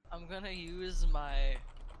on. I'm gonna use my.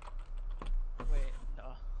 Wait, no,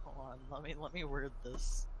 hold on. Let me word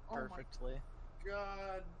this Oh my perfectly.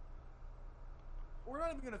 God. We're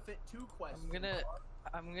not even gonna fit 2 questions.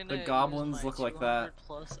 I'm gonna. use goblins my look like 200 that.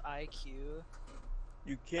 plus IQ.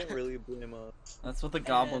 You can't really blame us. That's what the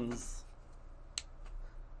goblins.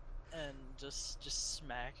 And just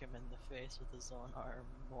smack him in the face with his own arm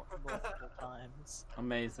multiple times. I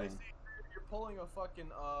Amazing. see you're pulling a fucking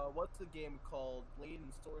what's the game called? Blade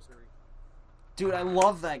and Sorcery. Dude, I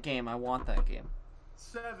love that game. I want that game.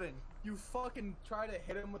 7. You fucking try to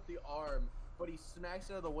hit him with the arm, but he smacks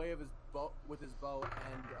out of the way of his bow with his bow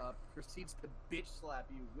and proceeds to bitch slap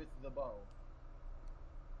you with the bow.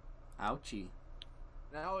 Ouchie.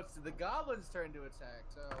 Now it's the goblin's turn to attack.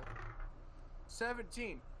 So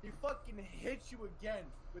 17. He fucking hits you again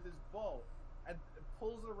with his bow and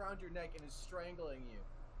pulls it around your neck and is strangling you.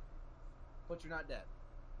 But you're not dead.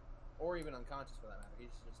 Or even unconscious for that matter. He's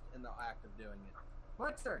just in the act of doing it.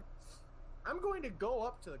 My turn. I'm going to go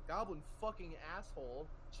up to the goblin fucking asshole,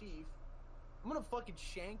 Chief. I'm gonna fucking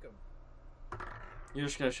shank him. You're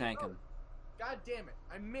just gonna shank him. God damn it.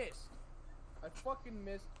 I missed. I fucking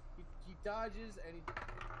missed. He dodges and he...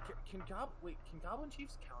 Can Goblin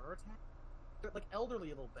Chiefs counterattack? They're like elderly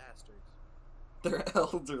little bastards. They're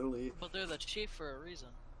elderly. But they're the chief for a reason.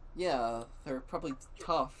 Yeah, they're probably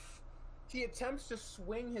tough. He attempts to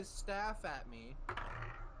swing his staff at me.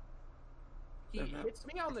 He They're not hits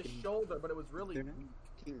me on the fucking- shoulder, but it was really They're not weak.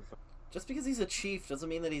 team Just because he's a chief doesn't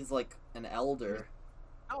mean that he's like an elder.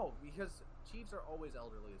 No, because chiefs are always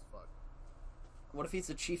elderly as fuck. What if he's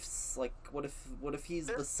a chief's like? What if he's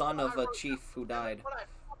the There's son what of I a wrote chief down. who That's died? what I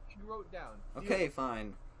fucking wrote down. Okay,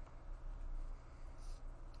 fine.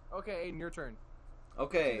 Okay, Aiden, your turn.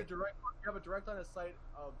 Okay. You have a direct line of sight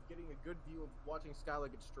of getting a good view of watching Skylar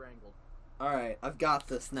get strangled. Alright, I've got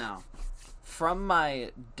this now. From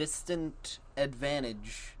my distant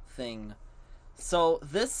advantage thing. So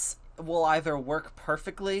this will either work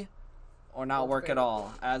perfectly or not work at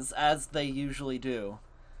all, as they usually do.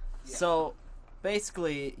 Yeah. So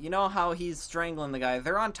basically, you know how he's strangling the guy?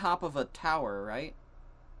 They're on top of a tower, right?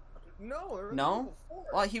 No, they're No? level 4.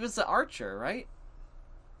 Well, he was the archer, right?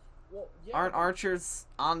 Well, yeah, Aren't but archers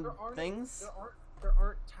on there aren't- things? There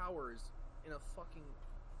aren't towers in a fucking.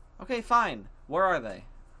 Okay, fine. Where are they?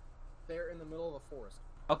 They're in the middle of the forest.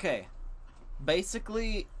 Okay.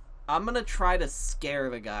 Basically, I'm gonna try to scare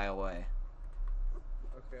the guy away.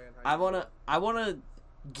 Okay. And how you do I wanna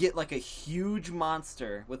get like a huge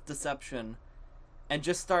monster with deception and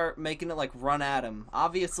just start making it like run at him.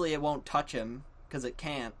 Obviously it won't touch him, because it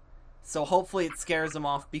can't. So hopefully it scares him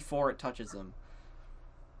off before it touches him.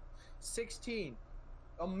 16.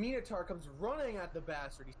 A Minotaur comes running at the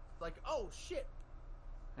bastard. He's like, "Oh shit!"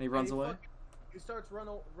 And he runs And away. He starts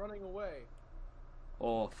running away.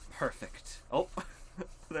 Oh, perfect. Oh,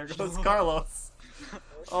 there goes Carlos.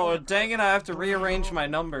 Oh, dang it, I have to rearrange my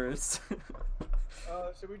numbers.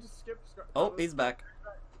 Should we just skip? Oh, Carlos? he's back.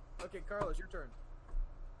 Okay, Carlos, your turn.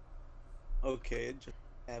 Okay, it just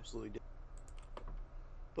absolutely did.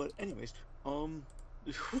 But anyways, what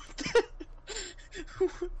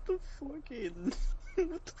the fuck, Aiden?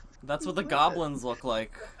 What the That's what the was that? goblins look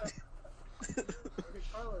like. Okay,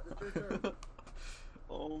 Carlos, it's your turn.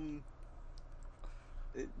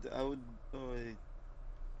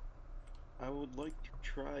 I would like to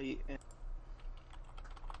try and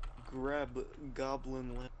grab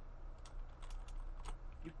Goblin Lamb.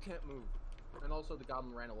 You can't move. And also the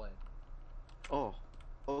goblin ran away. Oh,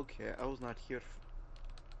 okay. I was not here.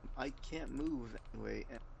 I can't move anyway,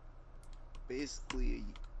 and basically,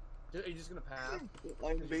 Are you just gonna pass?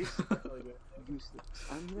 I'm basically Really good. useless.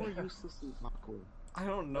 I'm more useless than Mako. I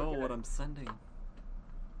don't know Okay. what I'm sending.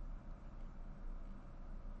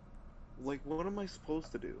 Like, what am I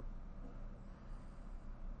supposed to do?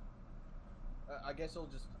 I guess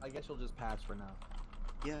you'll just pass for now.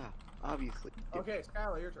 Yeah, obviously. Okay,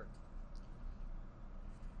 Skylar, your turn.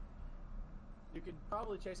 You could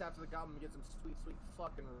probably chase after the goblin and get some sweet, sweet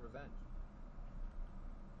fucking revenge.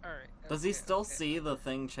 Alright. Does he still see the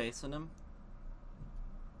thing chasing him?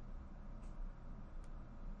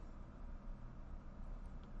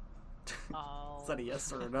 Is that a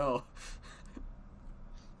yes or a no?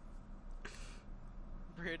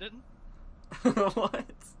 Braden? What?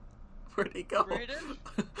 Where'd he go? Braden?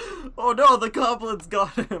 Oh no, the goblins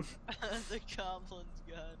got him! The goblins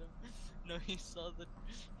got him. No, he saw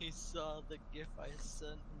the gif I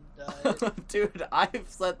sent and died. Dude, I've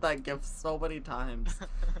sent that gift so many times.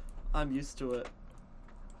 I'm used to it.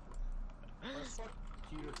 My fucking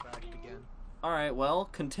computer crashed again. Alright, well,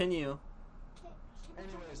 continue.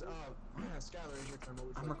 Anyways, Skylar, is your turn. What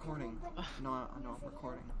would you I'm like? recording. No, I'm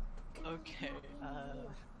recording. Okay,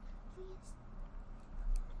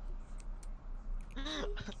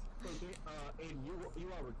 Okay, Aiden, you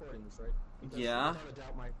are recording this, right? Because Yeah. Without a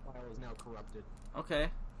doubt, my file is now corrupted. Okay.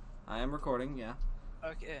 I am recording, yeah.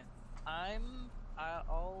 okay.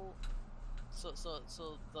 I'll so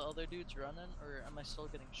the other dude's running, or am I still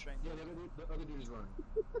getting Yeah, strangled? the other dude is running.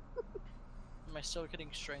 Am I still getting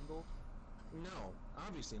strangled? No,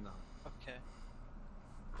 obviously not. Okay.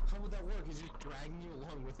 How would that work? Is he dragging you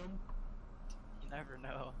along with him? You never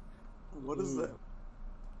know. What is that?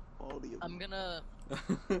 Quality of I'm gonna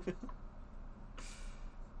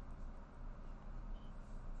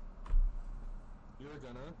You're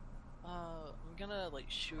gonna. I'm gonna like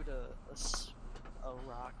shoot a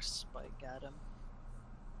rock spike at him,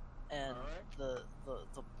 and Alright. the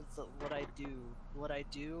what I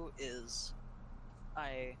do is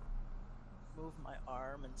I move my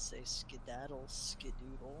arm and say skedaddle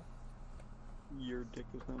skedoodle. your dick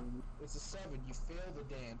is home. It's a 7. You fail the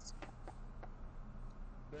dance.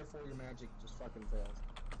 Therefore, your magic just fucking fails.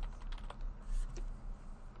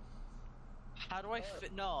 How do I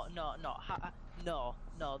fit? No. No.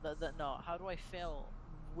 How do I fail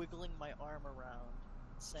wiggling my arm around,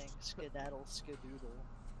 saying skedaddle skedoodle?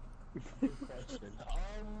 Good question.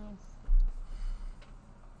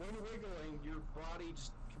 When wiggling, your body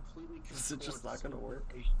just completely Is it just contorts not gonna in work?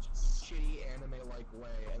 a shitty anime-like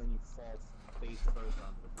way, and then you fall face first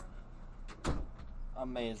onto the ground.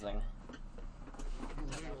 Amazing. You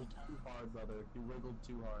wiggled too hard, brother. You wiggled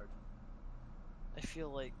too hard.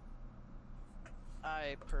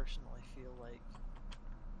 I personally feel like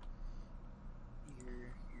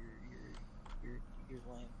you're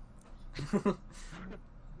lame.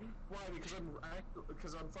 Why?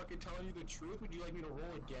 Because I'm fucking telling you the truth? Would you like me to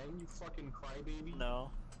roll again, you fucking crybaby?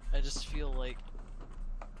 No, I just feel like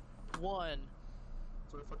one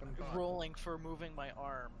That's what I fucking thought. rolling for moving my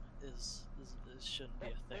arm is shouldn't be a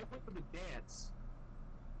thing. Don't wait for the dance.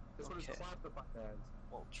 That's what it's Okay. classified as.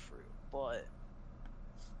 Well, true, but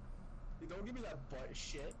Hey, don't give me that butt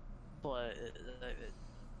shit. I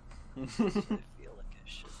feel like it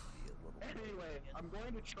should be a little. Anyway,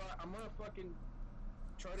 lenient. I'm gonna fucking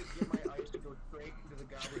try to get my ice to go straight into the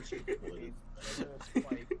goblin shaped blade. A little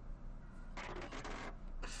spike.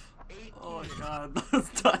 18. Oh my god, those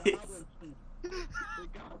The dice. goblin chief. The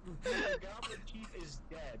goblin chief is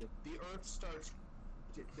dead. The earth starts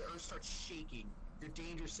shaking. Your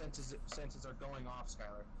danger senses are going off,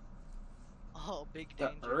 Skylar. Oh, big The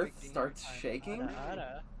danger! earth big danger starts time. shaking?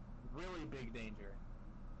 Ada, Really big danger.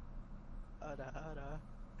 ada.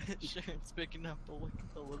 Sharon's picking up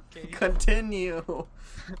the location. Continue. No,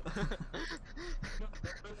 the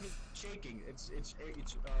earth is shaking. It's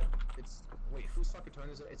wait, whose fucking turn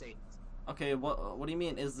is it? It's 8. Okay, what do you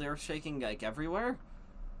mean? Is there shaking like everywhere?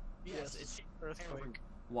 Yes, it's shaking earthquake. everywhere.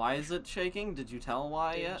 Why is it shaking? Did you tell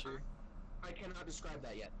why yet? Danger. I cannot describe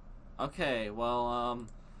that yet. Okay, well,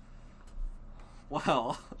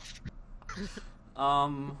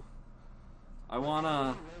 I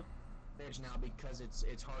wanna. advantage now because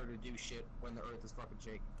it's harder to do shit when the Earth is fucking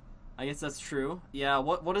shaking. I guess that's true. Yeah,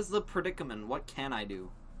 what is the predicament? What can I do?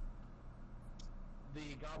 The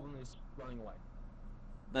goblin is running away.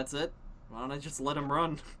 That's it? Why don't I just let him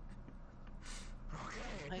run?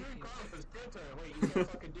 Okay, Thank you're you. Carlos, your turn. Wait, you can't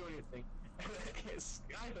fucking do anything.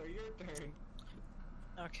 Skylar, your turn.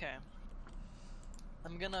 Okay.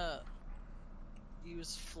 I'm gonna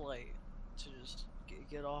use flight to just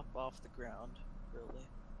get off the ground, really.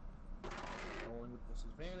 Rolling with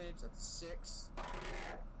disadvantage, that's 6.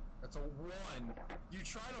 That's a 1. You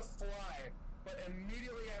try to fly, but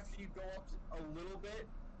immediately after you go up a little bit,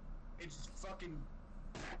 it's just fucking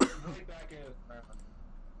right back into the ground.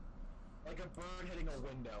 Like a bird hitting a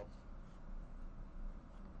window.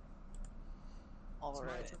 It's my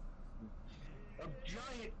Alright. turn. A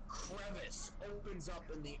giant crevice opens up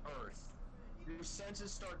in the earth. Your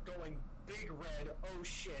senses start going big red. Oh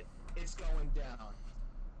shit, it's going down.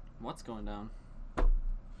 What's going down?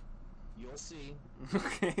 You'll see.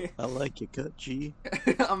 Okay. I like it, cut G.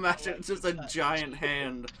 Imagine it's just a giant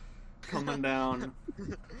hand coming down. Oh,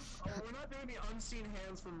 we're not doing the unseen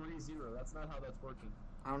hands from ReZero. That's not how that's working.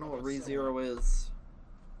 I don't know what ReZero is.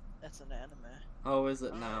 That's an anime. Oh, is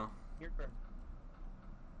it now? Your turn.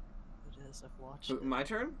 It is, I've watched it. My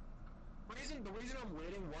turn? The reason I'm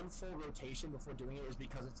waiting one full rotation before doing it is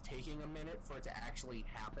because it's taking a minute for it to actually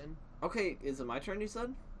happen. Okay, is it my turn, you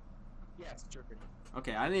said? Yeah, it's your turn.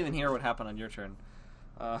 Okay, I didn't even hear what happened on your turn.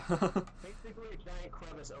 Basically, a giant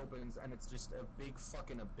crevice opens and it's just a big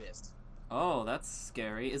fucking abyss. Oh, that's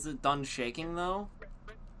scary. Is it done shaking, though?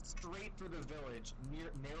 Straight through the village,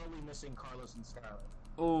 narrowly missing Carlos and Skylar.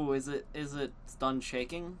 Oh, is it done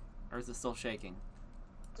shaking? Or is it still shaking?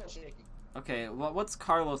 Still shaking. Okay, what's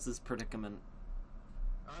Carlos's predicament?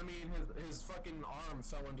 I mean, his fucking arm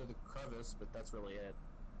fell into the crevice, but that's really it.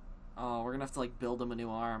 Oh, we're gonna have to, like, build him a new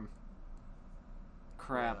arm.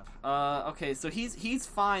 Crap. Okay, so he's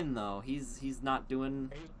fine, though. He's not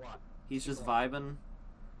doing... He's what? He's just vibing?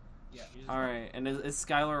 Yeah. Alright, and is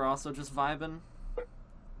Skylar also just vibing?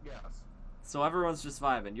 Yes. So everyone's just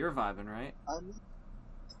vibing. You're vibing, right? I'm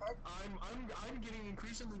getting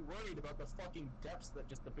increasingly worried about the fucking depths that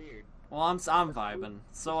just appeared. Well, I'm vibing.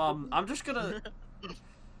 So, I'm just gonna...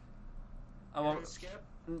 Oh, well, Skip?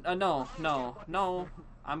 no.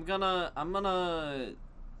 I'm gonna...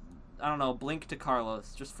 I don't know, blink to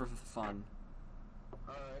Carlos, just for fun.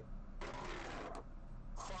 Alright.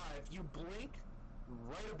 5. You blink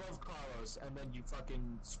right above Carlos, and then you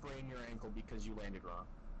fucking sprain your ankle because you landed wrong.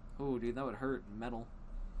 Ooh, dude, that would hurt. Metal.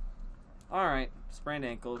 Alright, sprained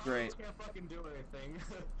ankle, great. Carlos can't fucking do anything.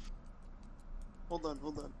 Hold on.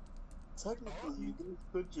 Technically, you guys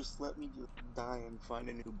could just let me just die and find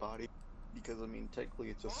a new body. Because, I mean, technically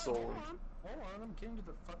it's a soul. Hold on, I'm getting to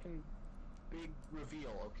the fucking big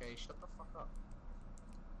reveal, okay? Shut the fuck up.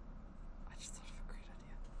 I just thought of a great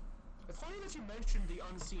idea. It's funny that you mentioned the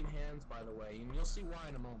unseen hands, by the way, and you'll see why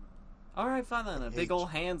in a moment. Alright, fine then. A big old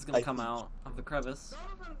hand's gonna come out of the crevice.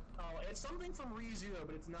 No, it's something from ReZero,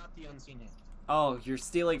 but it's not the unseen hands. Oh, you're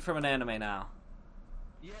stealing from an anime now.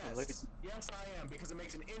 Yes, like- yes I am, because it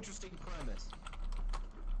makes an interesting premise.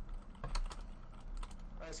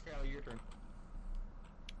 Alright, Skylar, your turn.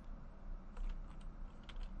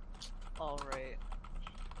 Alright.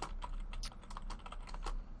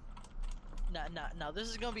 Now this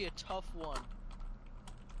is gonna be a tough one.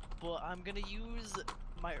 But I'm gonna use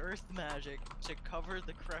my earth magic to cover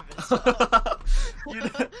the crevice.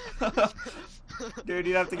 Dude,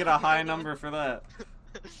 you'd have to get a high number for that.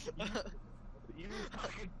 You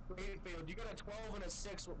fucking failed. You got a 12 and a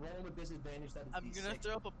 6 with roll with disadvantage. That is I'm gonna D6.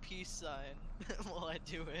 throw up a peace sign while I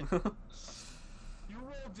do it. You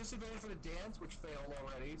rolled disadvantage for the dance, which failed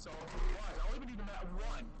already, so why? I'll even need to match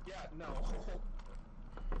 1. Yeah, no.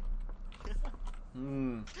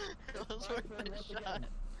 It was worth a shot.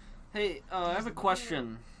 Hey, I have a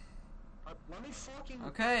question. Let me fucking...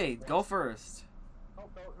 Okay, go first. Oh,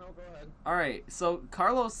 no, go ahead. Alright, so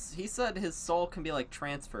Carlos, he said his soul can be, like,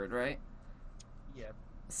 transferred, right? Yeah.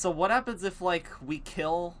 So what happens if, like, we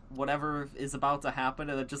kill whatever is about to happen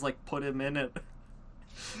and then just, like, put him in it?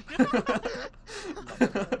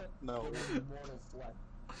 No. Mortal flesh.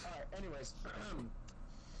 Alright, anyways.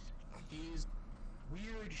 These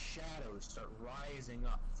weird shadows start rising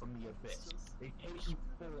up from the abyss. They take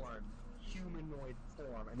form, humanoid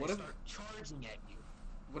form, and What they if- start charging at you.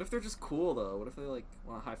 What if they're just cool, though? What if they, like,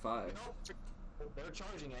 want a high five? Nope, they're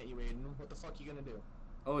charging at you, Aiden. What the fuck you gonna do?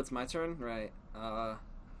 Oh, it's my turn? Right.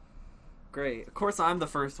 Great. Of course I'm the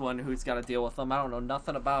first one who's got to deal with them. I don't know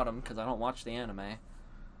nothing about them because I don't watch the anime.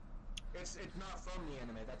 It's not from the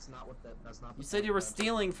anime. That's not what that's not. You said you were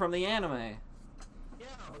stealing from the anime. Yeah,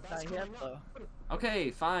 but that's Not yet, coming though. up.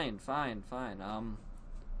 Okay, fine.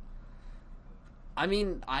 I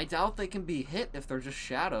mean, I doubt they can be hit if they're just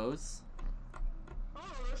shadows. Oh,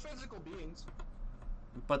 they're physical beings.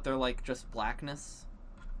 But they're like just blackness.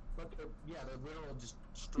 But they're literal just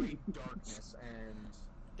straight darkness, and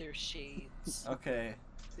They're shades. Okay.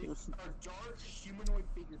 they are dark humanoid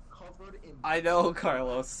figures covered in I know,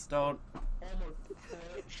 Carlos. Don't. almost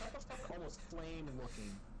shut the fuck, almost flame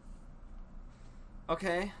looking,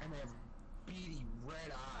 Okay. and they have beady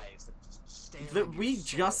red eyes that just stand. in We your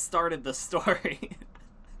soul. just started the story.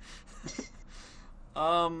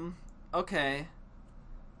 Okay.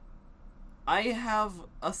 I have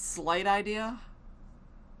a slight idea.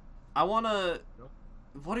 I wanna. Nope.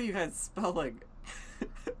 What are you guys spelling?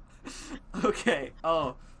 Okay.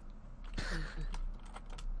 Oh.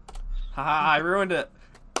 Haha, I ruined it.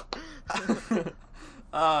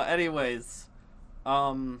 Anyways.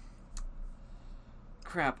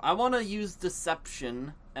 Crap. I wanna use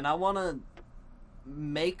deception, and I wanna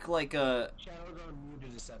make like a. Shadow Gun immune to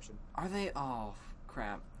deception. Are they? Oh,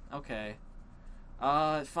 crap. Okay.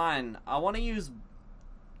 Fine. I want to use.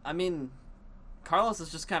 I mean, Carlos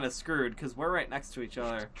is just kind of screwed because we're right next to each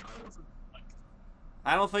other.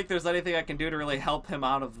 I don't think there's anything I can do to really help him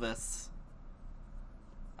out of this.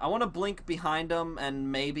 I want to blink behind him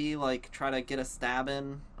and maybe like try to get a stab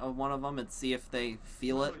in of one of them and see if they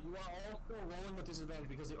feel it. Remember, you are all still rolling with disadvantage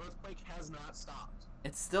because the earthquake has not stopped.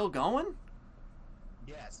 It's still going?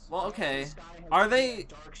 Yes. Well, okay. The sky has Are turned they- a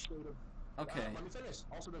dark shade of. Okay. Let me finish.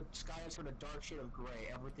 Also, the sky has turned a dark shade of gray.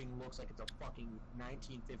 Everything looks like it's a fucking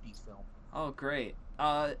 1950s film. Oh, great.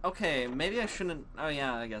 Okay. Maybe I shouldn't. Oh,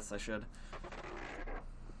 yeah. I guess I should.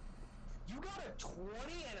 You got a 20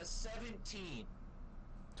 and a 17.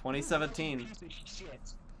 2017. You piece of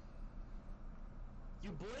shit. You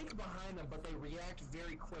blink behind them, but they react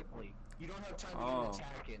very quickly. You don't have time to Oh. get an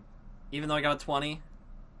attack in. Even though I got a 20.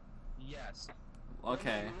 Yes.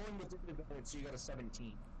 Okay. You're rolling with disadvantage, so you got a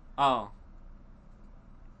 17. Oh.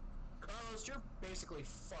 Carlos, you're basically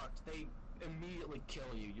fucked. They immediately kill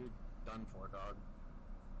you. You're done for, dog.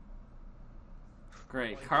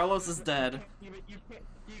 Great. Like, Carlos is dead You can't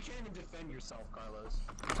even defend yourself, Carlos.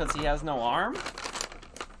 because he has no arm. He's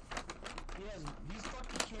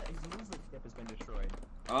fucking can't. His movement skip has been destroyed.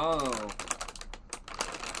 Oh.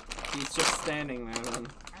 He's just standing there then.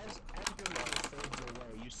 As your light fades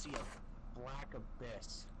away, you see a black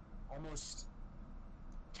abyss, almost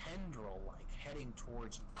tendril-like, heading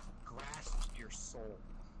towards you, grasps your soul,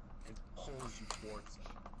 and pulls you towards it.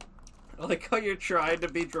 I like how you're trying to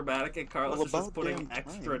be dramatic and Carlos Well, is just about putting damn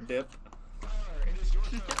extra time. dip. Tyler, it is your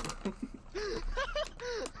turn.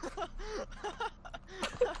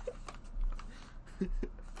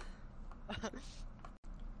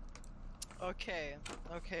 Okay,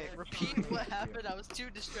 Yeah, repeat Carlos, what yeah. happened. I was too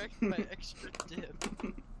distracted by extra dip.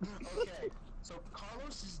 Okay, so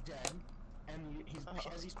Carlos is dead, and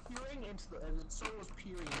as he's peering into the, as his soul is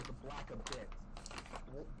peering into the black abyss,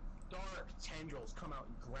 dark tendrils come out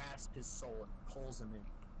and grasp his soul and pulls him in.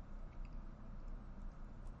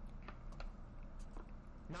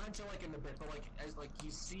 Not until like in the bit, but like as like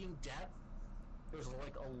he's seeing death, there's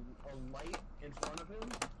like a light in front of him,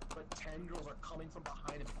 but tendrils are coming from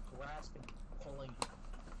behind him, grasping, pulling him.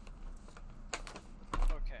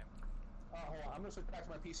 Okay, Hold on, I'm gonna switch back to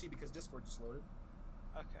my PC because Discord just loaded.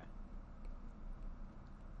 okay.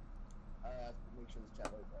 Make sure the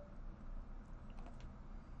chat loads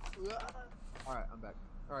up. Alright, I'm back.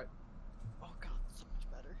 Alright. Oh god, so much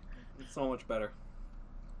better. It's so much better.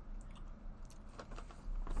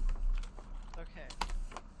 Okay.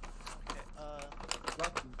 Okay,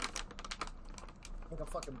 Lucky. Like a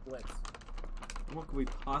fucking blitz. What could we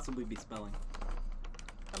possibly be spelling?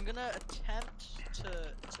 I'm gonna attempt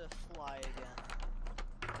to fly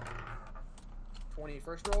again. 20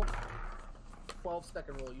 first roll. 12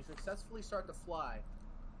 second roll. You successfully start to fly,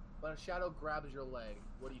 but a shadow grabs your leg.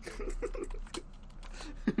 What do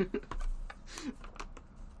you do?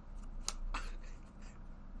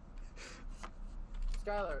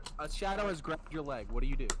 Skylar, a shadow has grabbed your leg. What do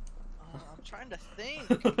you do? I'm trying to think,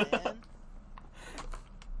 man.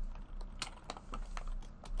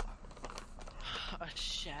 A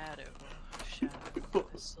shadow. Shadow. I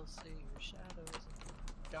still see your shadows.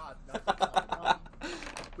 God, no.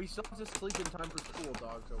 We still have to sleep in time for school,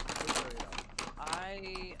 dog. So figure it out.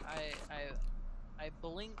 I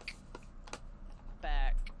blink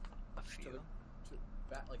back a few.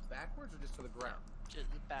 Like backwards or just to the ground? Just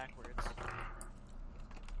backwards.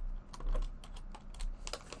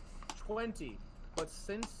 20. But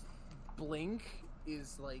since blink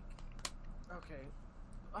is like, okay,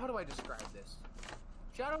 how do I describe this?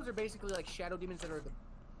 Shadows are basically like shadow demons that are the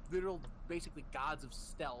literal, basically gods of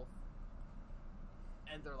stealth.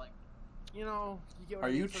 And they're like, you know, you get what Are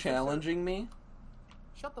I mean? you So since they're- challenging me?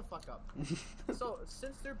 Shut the fuck up. So,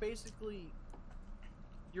 since they're basically...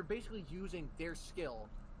 You're basically using their skill,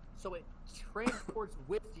 so it transports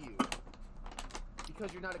with you.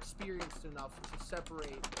 Because you're not experienced enough to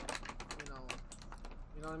separate, you know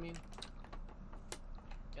what I mean?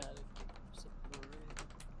 Got it. Separate.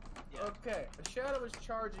 Yeah. Okay, a shadow is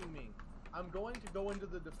charging me. I'm going to go into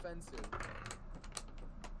the defensive.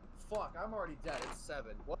 Fuck, I'm already dead. It's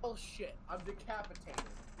 7. Well, shit. I'm decapitated.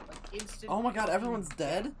 Like, instant. Oh my god, everyone's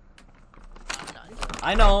dead? I'm not dead.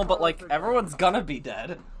 I know, but like, everyone's gonna be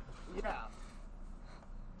dead. Yeah.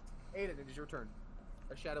 Aiden, it is your turn.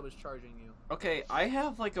 A shadow is charging you. Okay, I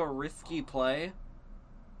have like a risky play.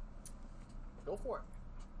 Go for it.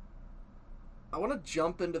 I want to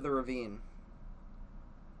jump into the ravine.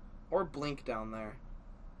 Or blink down there.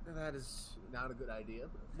 That is not a good idea.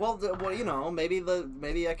 Well, you know, maybe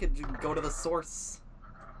I could go to the source.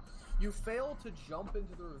 You fail to jump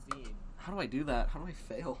into the ravine How do I do that? How do I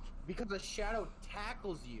fail? because a shadow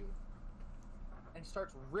tackles you and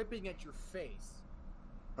starts ripping at your face.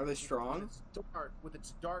 Are they strong? With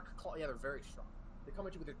its dark claw. Yeah, they're very strong. They come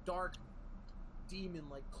at you with their dark,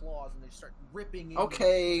 demon-like claws, and they start ripping. into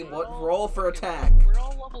Okay, your face. what all- roll for okay, attack? We're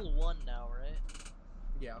all level 1 now, right?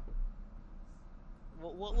 Yeah.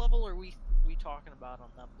 What level are we talking about on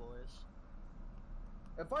them, boys?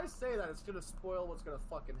 If I say that, it's gonna spoil what's gonna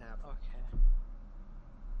fucking happen.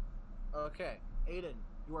 Okay. Okay, Aiden,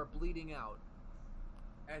 you are bleeding out,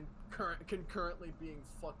 and concurrently being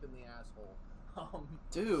fucked in the asshole.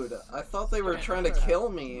 Dude, I thought they were trying to kill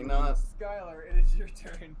me, not... Skylar, it is your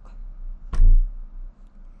turn.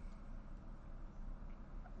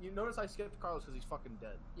 You notice I skipped Carlos because he's fucking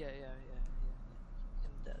dead. Yeah.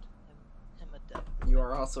 Him dead. Him a dead. You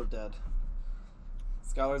are also dead.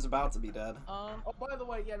 Skylar's about to be dead. Oh, by the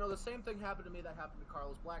way, yeah, no, the same thing happened to me that happened to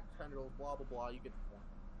Carlos. Black tendrils, blah blah blah. You get the point.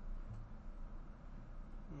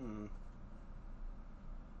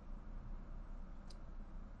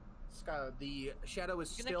 Skylar, the shadow is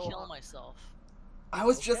I'm still. gonna kill myself. I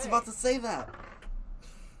was just Okay. about to say that.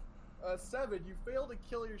 7, you fail to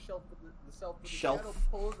kill yourself with the self. But the Shelf.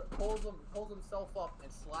 shadow pulls himself up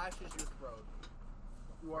and slashes your throat.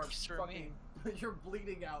 You are Works for fucking. You're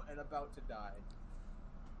bleeding out and about to die.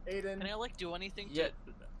 Aiden. Can I like do anything Yeah.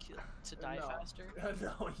 to die No. faster?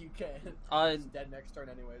 No, you can't. Uh, He's dead next turn,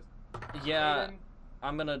 anyways. yeah, Aiden,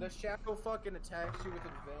 I'm gonna... the shadow fucking attacks you with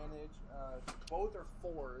advantage. Both are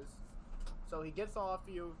 4s. So he gets off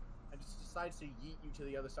you and just decides to yeet you to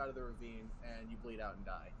the other side of the ravine, and you bleed out and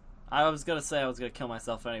die. I was gonna say I was gonna kill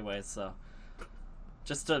myself anyways, so...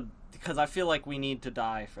 because I feel like we need to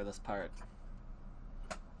die for this part.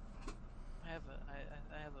 I have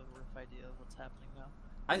a rough idea of what's happening now.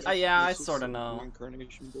 I This was sort of some know.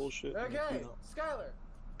 Reincarnation bullshit. Okay, Skylar,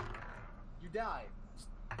 you die.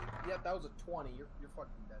 Yep, that was a 20. You're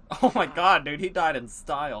fucking dead. Oh my god, dude, he died in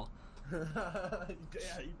style. Yeah,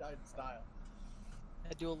 you died in style.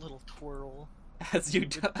 I do a little twirl. As you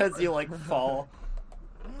like fall.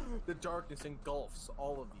 The darkness engulfs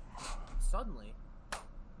all of you. Suddenly,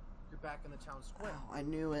 you're back in the town square. Oh, I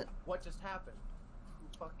knew it. What just happened? Who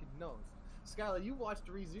fucking knows? Skylar, you watched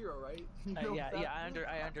ReZero, right? You know Yeah, that- I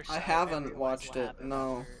understand. I haven't realized watched what it, happened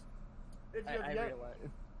no. after- If I you have yet- realized.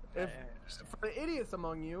 if- I understand. For the idiots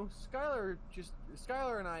among you,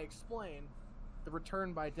 Skylar and I explain the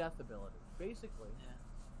return by death ability. Basically, Yeah.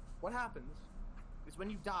 what happens is when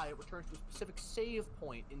you die, it returns to a specific save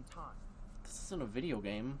point in time. This isn't a video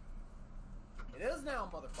game. It is now,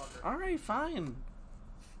 motherfucker. Alright, fine.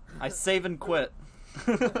 I save and quit.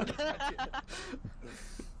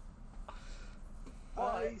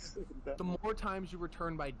 But second that. the more times you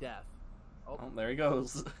return by death, Oh, there he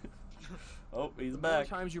goes. Oh, he's the back.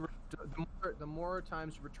 more times the more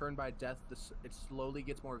times you return by death, it slowly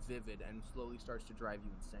gets more vivid and slowly starts to drive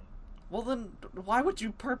you insane. Well then, why would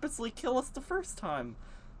you purposely kill us the first time?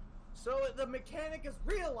 So the mechanic is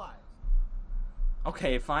realized.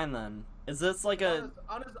 Okay, fine then. Is this like a...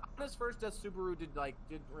 On his first death, Subaru didn't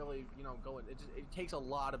really go in. It takes a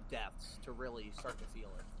lot of deaths to really start to feel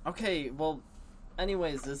it. Okay, well,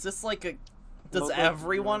 anyways, is this like a... Does Well,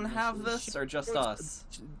 everyone that's- have this, or just us?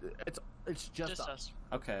 It's just us. us.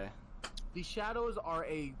 Okay. The shadows are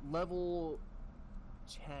a level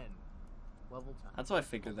 10. Level 10. That's what I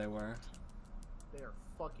figured they were. They are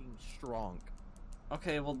fucking strong.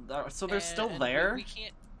 Okay, well, so they're still And there? We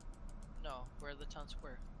can't. No, we're at the town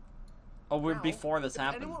square. Oh, we're Now, before this if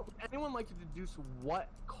happened. Anyone like to deduce what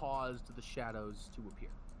caused the shadows to appear?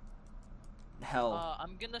 hell.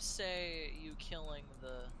 I'm gonna say you killing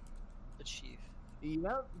the chief.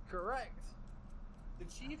 Yep, correct. The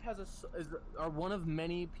chief are one of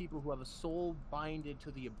many people who have a soul binded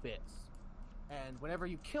to the abyss, and whenever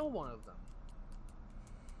you kill one of them,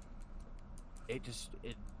 it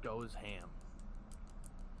goes ham.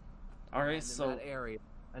 All right, And so that area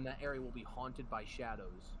will be haunted by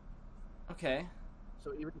shadows. okay,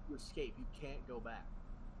 So even if you escape, you can't go back.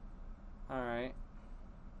 all right.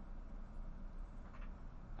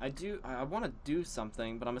 I want to do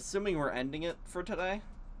something, but I'm assuming we're ending it for today.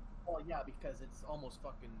 Well, yeah, because it's almost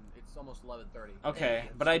 11:30. Okay,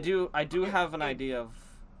 but I do have an idea of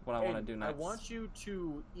what I want to do next. I want you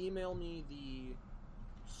to email me the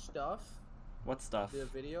stuff, What stuff? the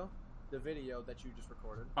video that you just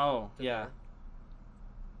recorded. Oh, to yeah. there.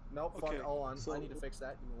 Nope, fuck Okay, it, hold on. so- I need to fix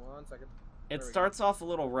that. Give me 1 second. It There we go. starts off a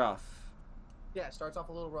little rough. Yeah, it starts off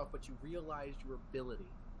a little rough, but you realized your ability.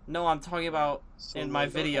 No, I'm talking about So, in my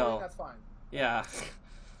like, video. That's fine. Yeah.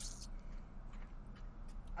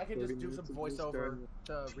 I could 30 just do minutes some of this voiceover during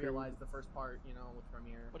to the realize the first part, with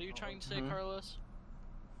Premiere. What are you trying to say, Mhm. Carlos?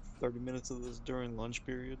 30 minutes of this during lunch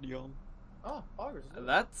period, y'all. Oh, August.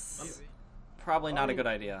 That's Maybe. probably not a mean- good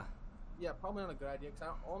idea. Yeah, probably not a good idea.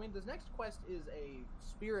 Cause this next quest is a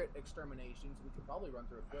spirit extermination, so we could probably run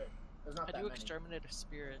through it quick. There's not How that do you many. exterminate a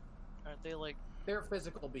spirit? Aren't they like? They're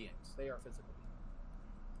physical beings. They are physical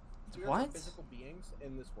beings. Spirits What? Are physical beings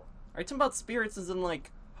in this world. Are you talking about spirits as in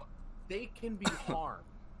like... They can be harmed.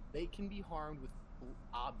 They can be harmed with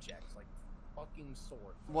objects like fucking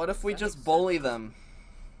swords. What if we That just makes bully them?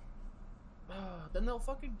 sense. Then they'll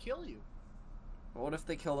fucking kill you. What if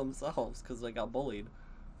they kill themselves because they got bullied?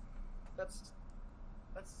 That's.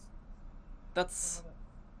 That's...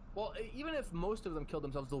 Well, even if most of them killed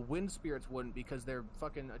themselves, the wind spirits wouldn't because they're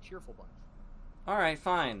fucking a cheerful bunch. Alright,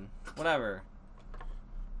 fine. Whatever.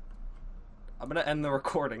 I'm gonna end the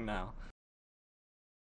recording now.